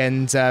today,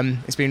 and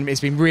it's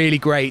been really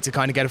great to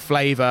kind of get a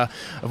flavour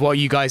of what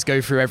you guys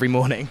go through every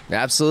morning.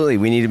 Absolutely,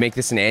 we need to make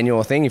this an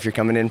annual thing if you're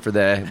coming in for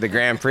the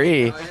Grand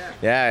Prix.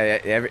 Yeah,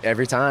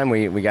 every time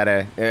we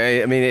gotta.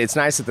 I mean, it's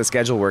nice that the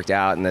schedule worked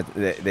out and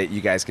that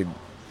you guys could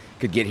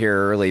could get here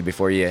early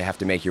before you have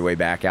to make your way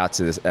back out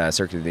to the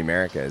Circuit of the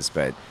Americas.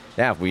 But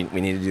yeah, we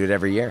need to do it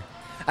every year.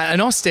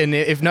 And Austin,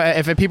 if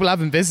people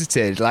haven't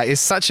visited, like,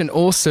 it's such an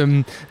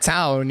awesome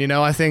town.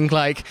 I think,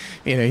 like,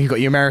 you've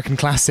got your American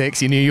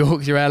classics, your New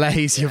York, your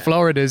LAs, your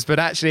Floridas, but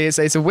actually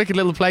it's a wicked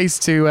little place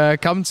to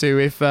come to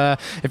if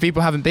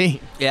people haven't been.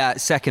 Yeah,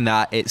 second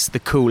that, it's the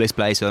coolest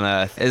place on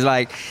earth. It's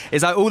like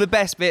all the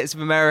best bits of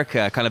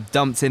America kind of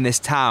dumped in this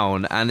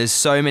town, and there's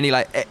so many,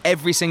 like,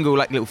 every single,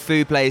 like, little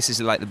food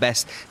places are like the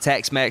best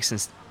Tex-Mex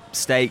and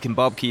steak and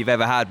barbecue you've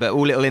ever had, but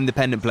all little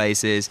independent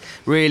places.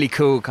 Really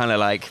cool, kind of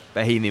like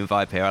bohemian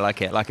vibe here. I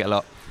like it a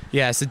lot.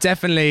 Yeah, so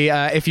definitely,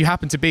 if you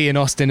happen to be in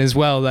Austin as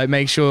well, like,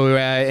 make sure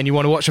and you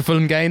want to watch a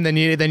Fulham game, then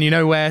you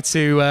know where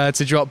to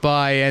drop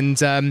by. And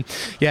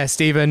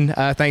Stephen,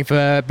 thank you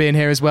for being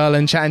here as well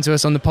and chatting to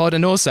us on the pod.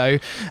 And also,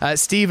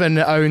 Stephen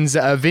owns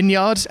a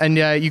vineyard, and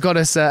you got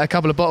us a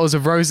couple of bottles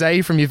of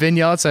rosé from your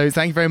vineyard. So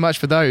thank you very much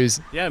for those.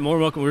 Yeah, more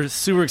than welcome. We're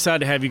super excited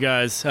to have you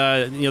guys.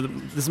 You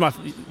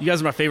guys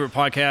are my favorite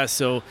podcast,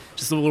 so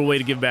just a little way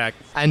to give back.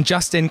 And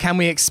Justin, can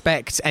we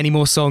expect any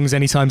more songs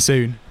anytime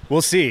soon?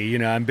 We'll see.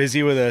 I'm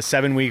busy with a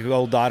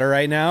 7-week-old daughter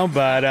right now,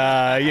 but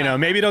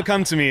maybe it'll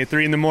come to me at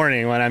 3 a.m.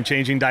 when I'm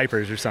changing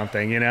diapers or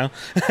something.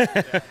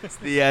 It's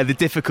the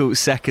difficult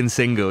second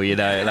single. Like.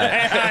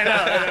 I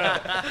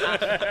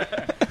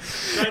know.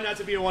 Try not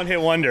to be a one-hit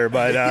wonder,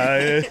 but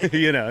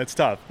it's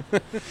tough.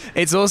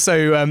 It's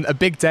also a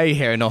big day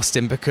here in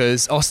Austin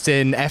because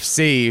Austin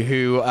FC,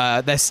 who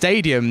their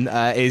stadium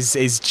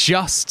is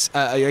just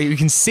you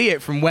can see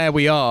it from where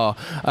we are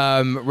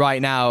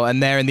right now,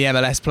 and they're in the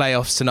MLS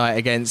playoffs tonight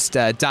against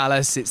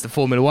Dallas. It's the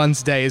Formula One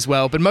today as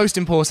well, but most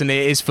importantly,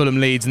 it is Fulham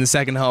Leeds, and the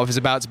second half is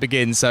about to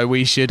begin, so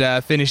we should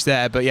finish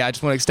there. But yeah, I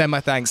just want to extend my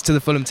thanks to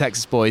the Fulham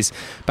Texas boys.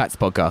 Back to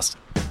the podcast.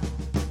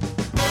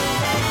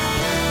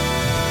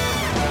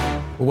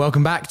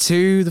 Welcome back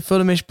to the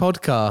Fulhamish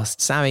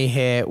podcast. Sammy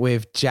here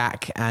with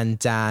Jack and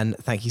Dan.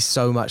 Thank you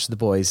so much to the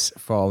boys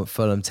from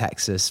Fulham,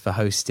 Texas, for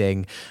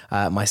hosting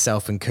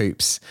myself and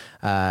Coops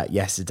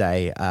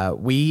yesterday.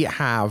 We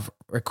have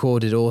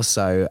recorded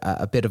also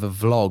a bit of a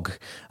vlog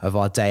of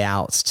our day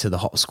out to the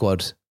Hop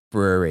Squad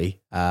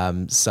Brewery.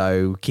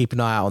 So keep an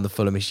eye out on the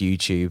Fulhamish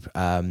YouTube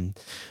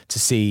to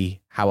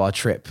see how our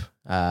trip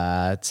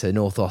to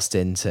North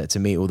Austin to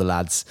meet all the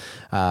lads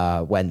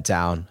went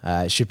down.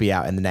 It should be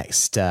out in the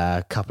next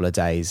couple of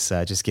days.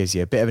 Just gives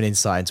you a bit of an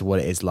insight into what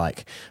it is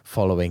like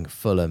following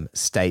Fulham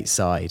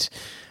stateside.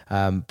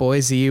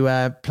 Boys, are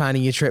you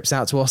planning your trips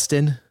out to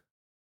Austin?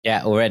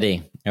 Yeah,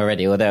 already.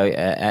 Although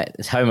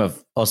it's home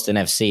of Austin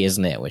FC,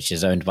 isn't it? Which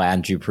is owned by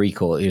Andrew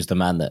Precourt, who's the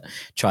man that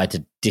tried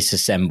to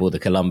disassemble the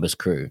Columbus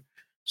Crew.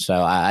 So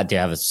I do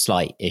have a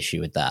slight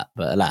issue with that.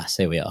 But alas,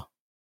 here we are.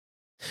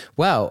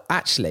 Well,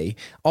 actually,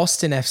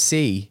 Austin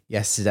FC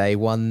yesterday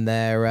won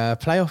their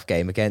playoff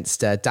game against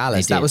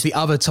Dallas. That was the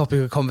other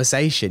topic of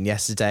conversation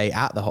yesterday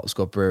at the Hop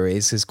Squad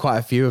Breweries. There's quite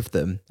a few of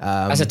them.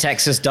 That's a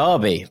Texas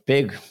derby.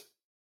 Big.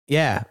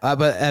 Yeah, but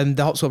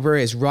the Hop Squad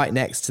Brewery is right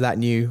next to that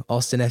new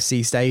Austin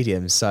FC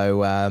stadium.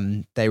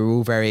 So they were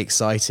all very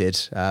excited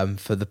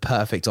for the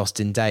perfect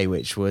Austin day,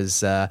 which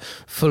was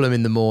Fulham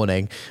in the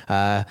morning,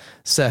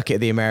 Circuit of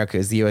the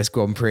Americas, the US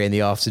Grand Prix in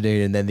the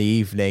afternoon, and then the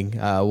evening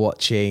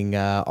watching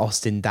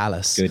Austin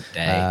Dallas. Good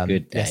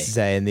day.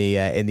 Yesterday in the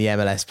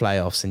MLS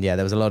playoffs. And yeah,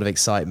 there was a lot of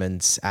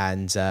excitement,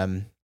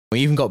 and we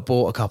even got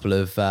bought a couple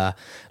of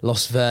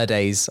Los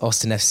Verdes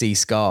Austin FC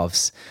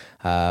scarves.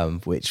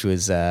 Which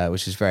was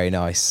very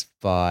nice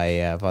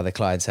by the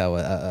clientele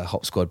at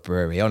Hop Squad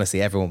Brewery.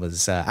 Honestly, everyone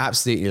was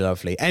absolutely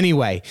lovely.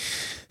 Anyway,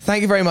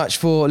 thank you very much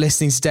for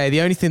listening today.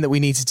 The only thing that we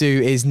need to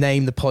do is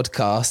name the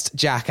podcast.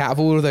 Jack, out of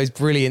all of those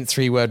brilliant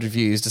 3-word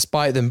reviews,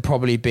 despite them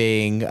probably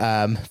being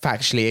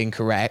factually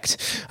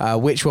incorrect,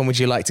 which one would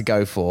you like to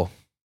go for?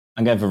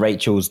 I'm going for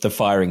Rachel's The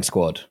Firing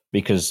Squad,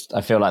 because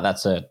I feel like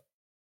that's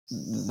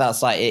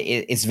like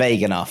it's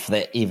vague enough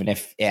that even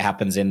if it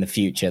happens in the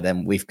future,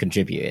 then we've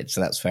contributed.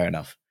 So that's fair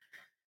enough.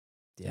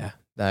 Yeah,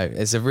 no,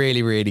 it's a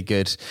really, really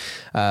good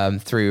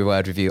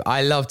 3-word review.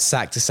 I loved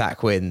sack to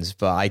sack wins,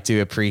 but I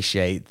do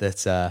appreciate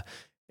that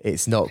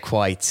it's not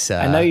quite.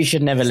 I know you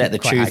should never let the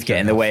truth get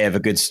in the way of a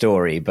good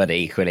story, but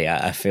equally,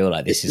 I feel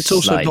like this is. It's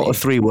also not a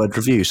 3-word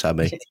review,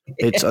 Sammy.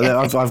 It's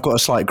I've got a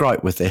slight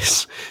gripe with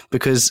this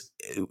because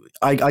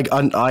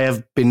I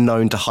have been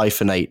known to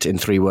hyphenate in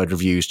 3-word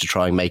reviews to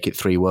try and make it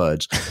 3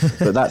 words,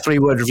 but that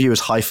 3-word review has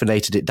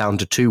hyphenated it down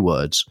to 2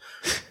 words,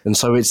 and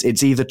so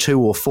it's either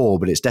 2 or 4,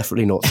 but it's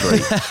definitely not 3.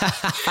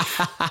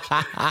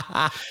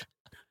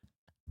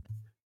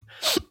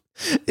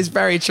 It's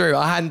very true.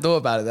 I hadn't thought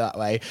about it that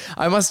way.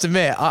 I must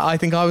admit, I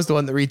think I was the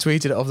one that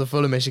retweeted it off the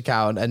Fulhamish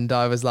account, and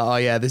I was like, oh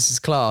yeah, this is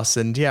class.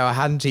 And yeah, I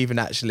hadn't even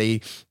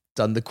actually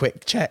done the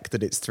quick check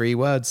that it's 3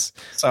 words.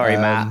 Sorry,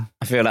 Matt.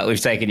 I feel like we've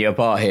taken you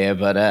apart here,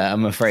 but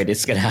I'm afraid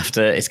it's gonna have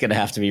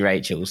to be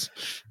Rachel's.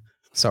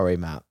 Sorry,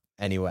 Matt.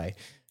 Anyway,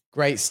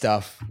 great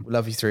stuff.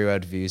 Love your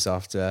 3-word reviews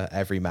after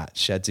every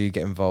match. Do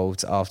get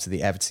involved after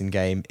the Everton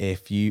game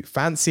if you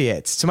fancy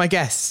it. To my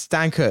guests,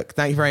 Dan Cook,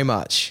 thank you very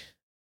much.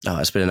 Oh,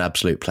 it's been an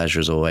absolute pleasure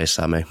as always,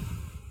 Sammy.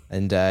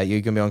 And you're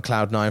going to be on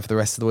cloud 9 for the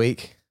rest of the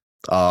week?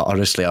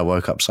 Honestly, I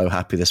woke up so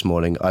happy this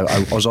morning.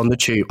 I was on the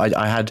tube.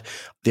 I had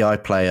the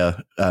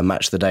iPlayer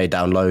Match of the Day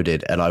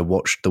downloaded, and I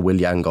watched the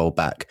Willian goal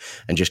back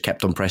and just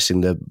kept on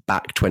pressing the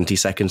back 20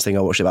 seconds thing.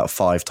 I watched it about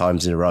 5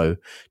 times in a row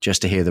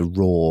just to hear the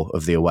roar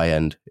of the away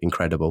end.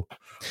 Incredible.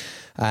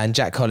 And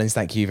Jack Collins,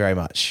 thank you very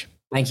much.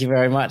 Thank you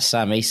very much,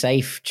 Sammy.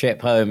 Safe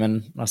trip home,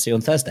 and I'll see you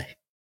on Thursday.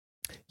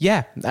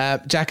 Yeah,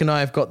 Jack and I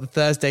have got the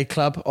Thursday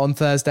Club on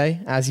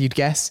Thursday, as you'd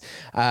guess.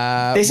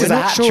 This is a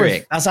hat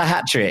trick. That's a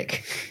hat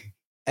trick.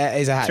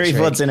 Is a hat 3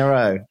 trick. pods in a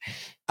row.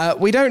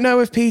 We don't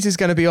know if Peter's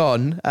going to be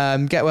on.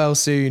 Get well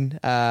soon,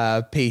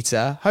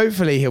 Peter.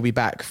 Hopefully he'll be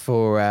back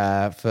for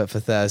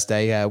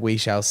Thursday. We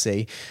shall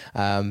see.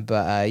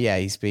 But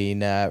he's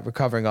been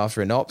recovering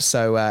after an op,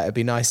 so it'd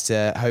be nice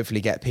to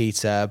hopefully get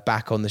Peter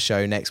back on the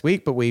show next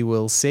week. But we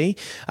will see.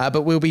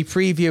 But we'll be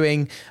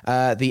previewing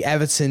the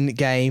Everton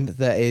game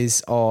that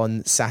is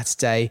on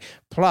Saturday.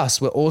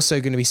 Plus, we're also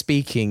going to be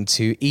speaking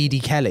to Edie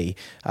Kelly,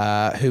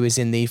 who is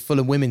in the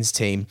Fulham women's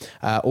team,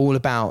 all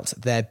about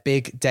their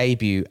big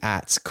debut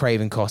at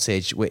Craven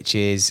Cottage, which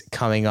is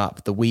coming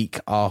up the week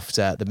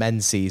after the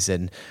men's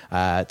season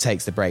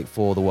takes the break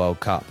for the World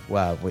Cup,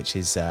 which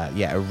is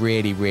a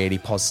really, really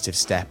positive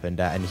step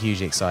and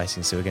hugely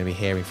exciting. So we're going to be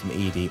hearing from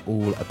Edie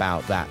all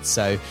about that.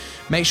 So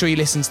make sure you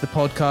listen to the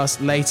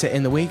podcast later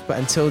in the week. But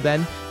until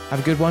then, have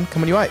a good one.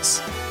 Come on, you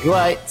Whites. You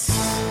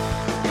Whites.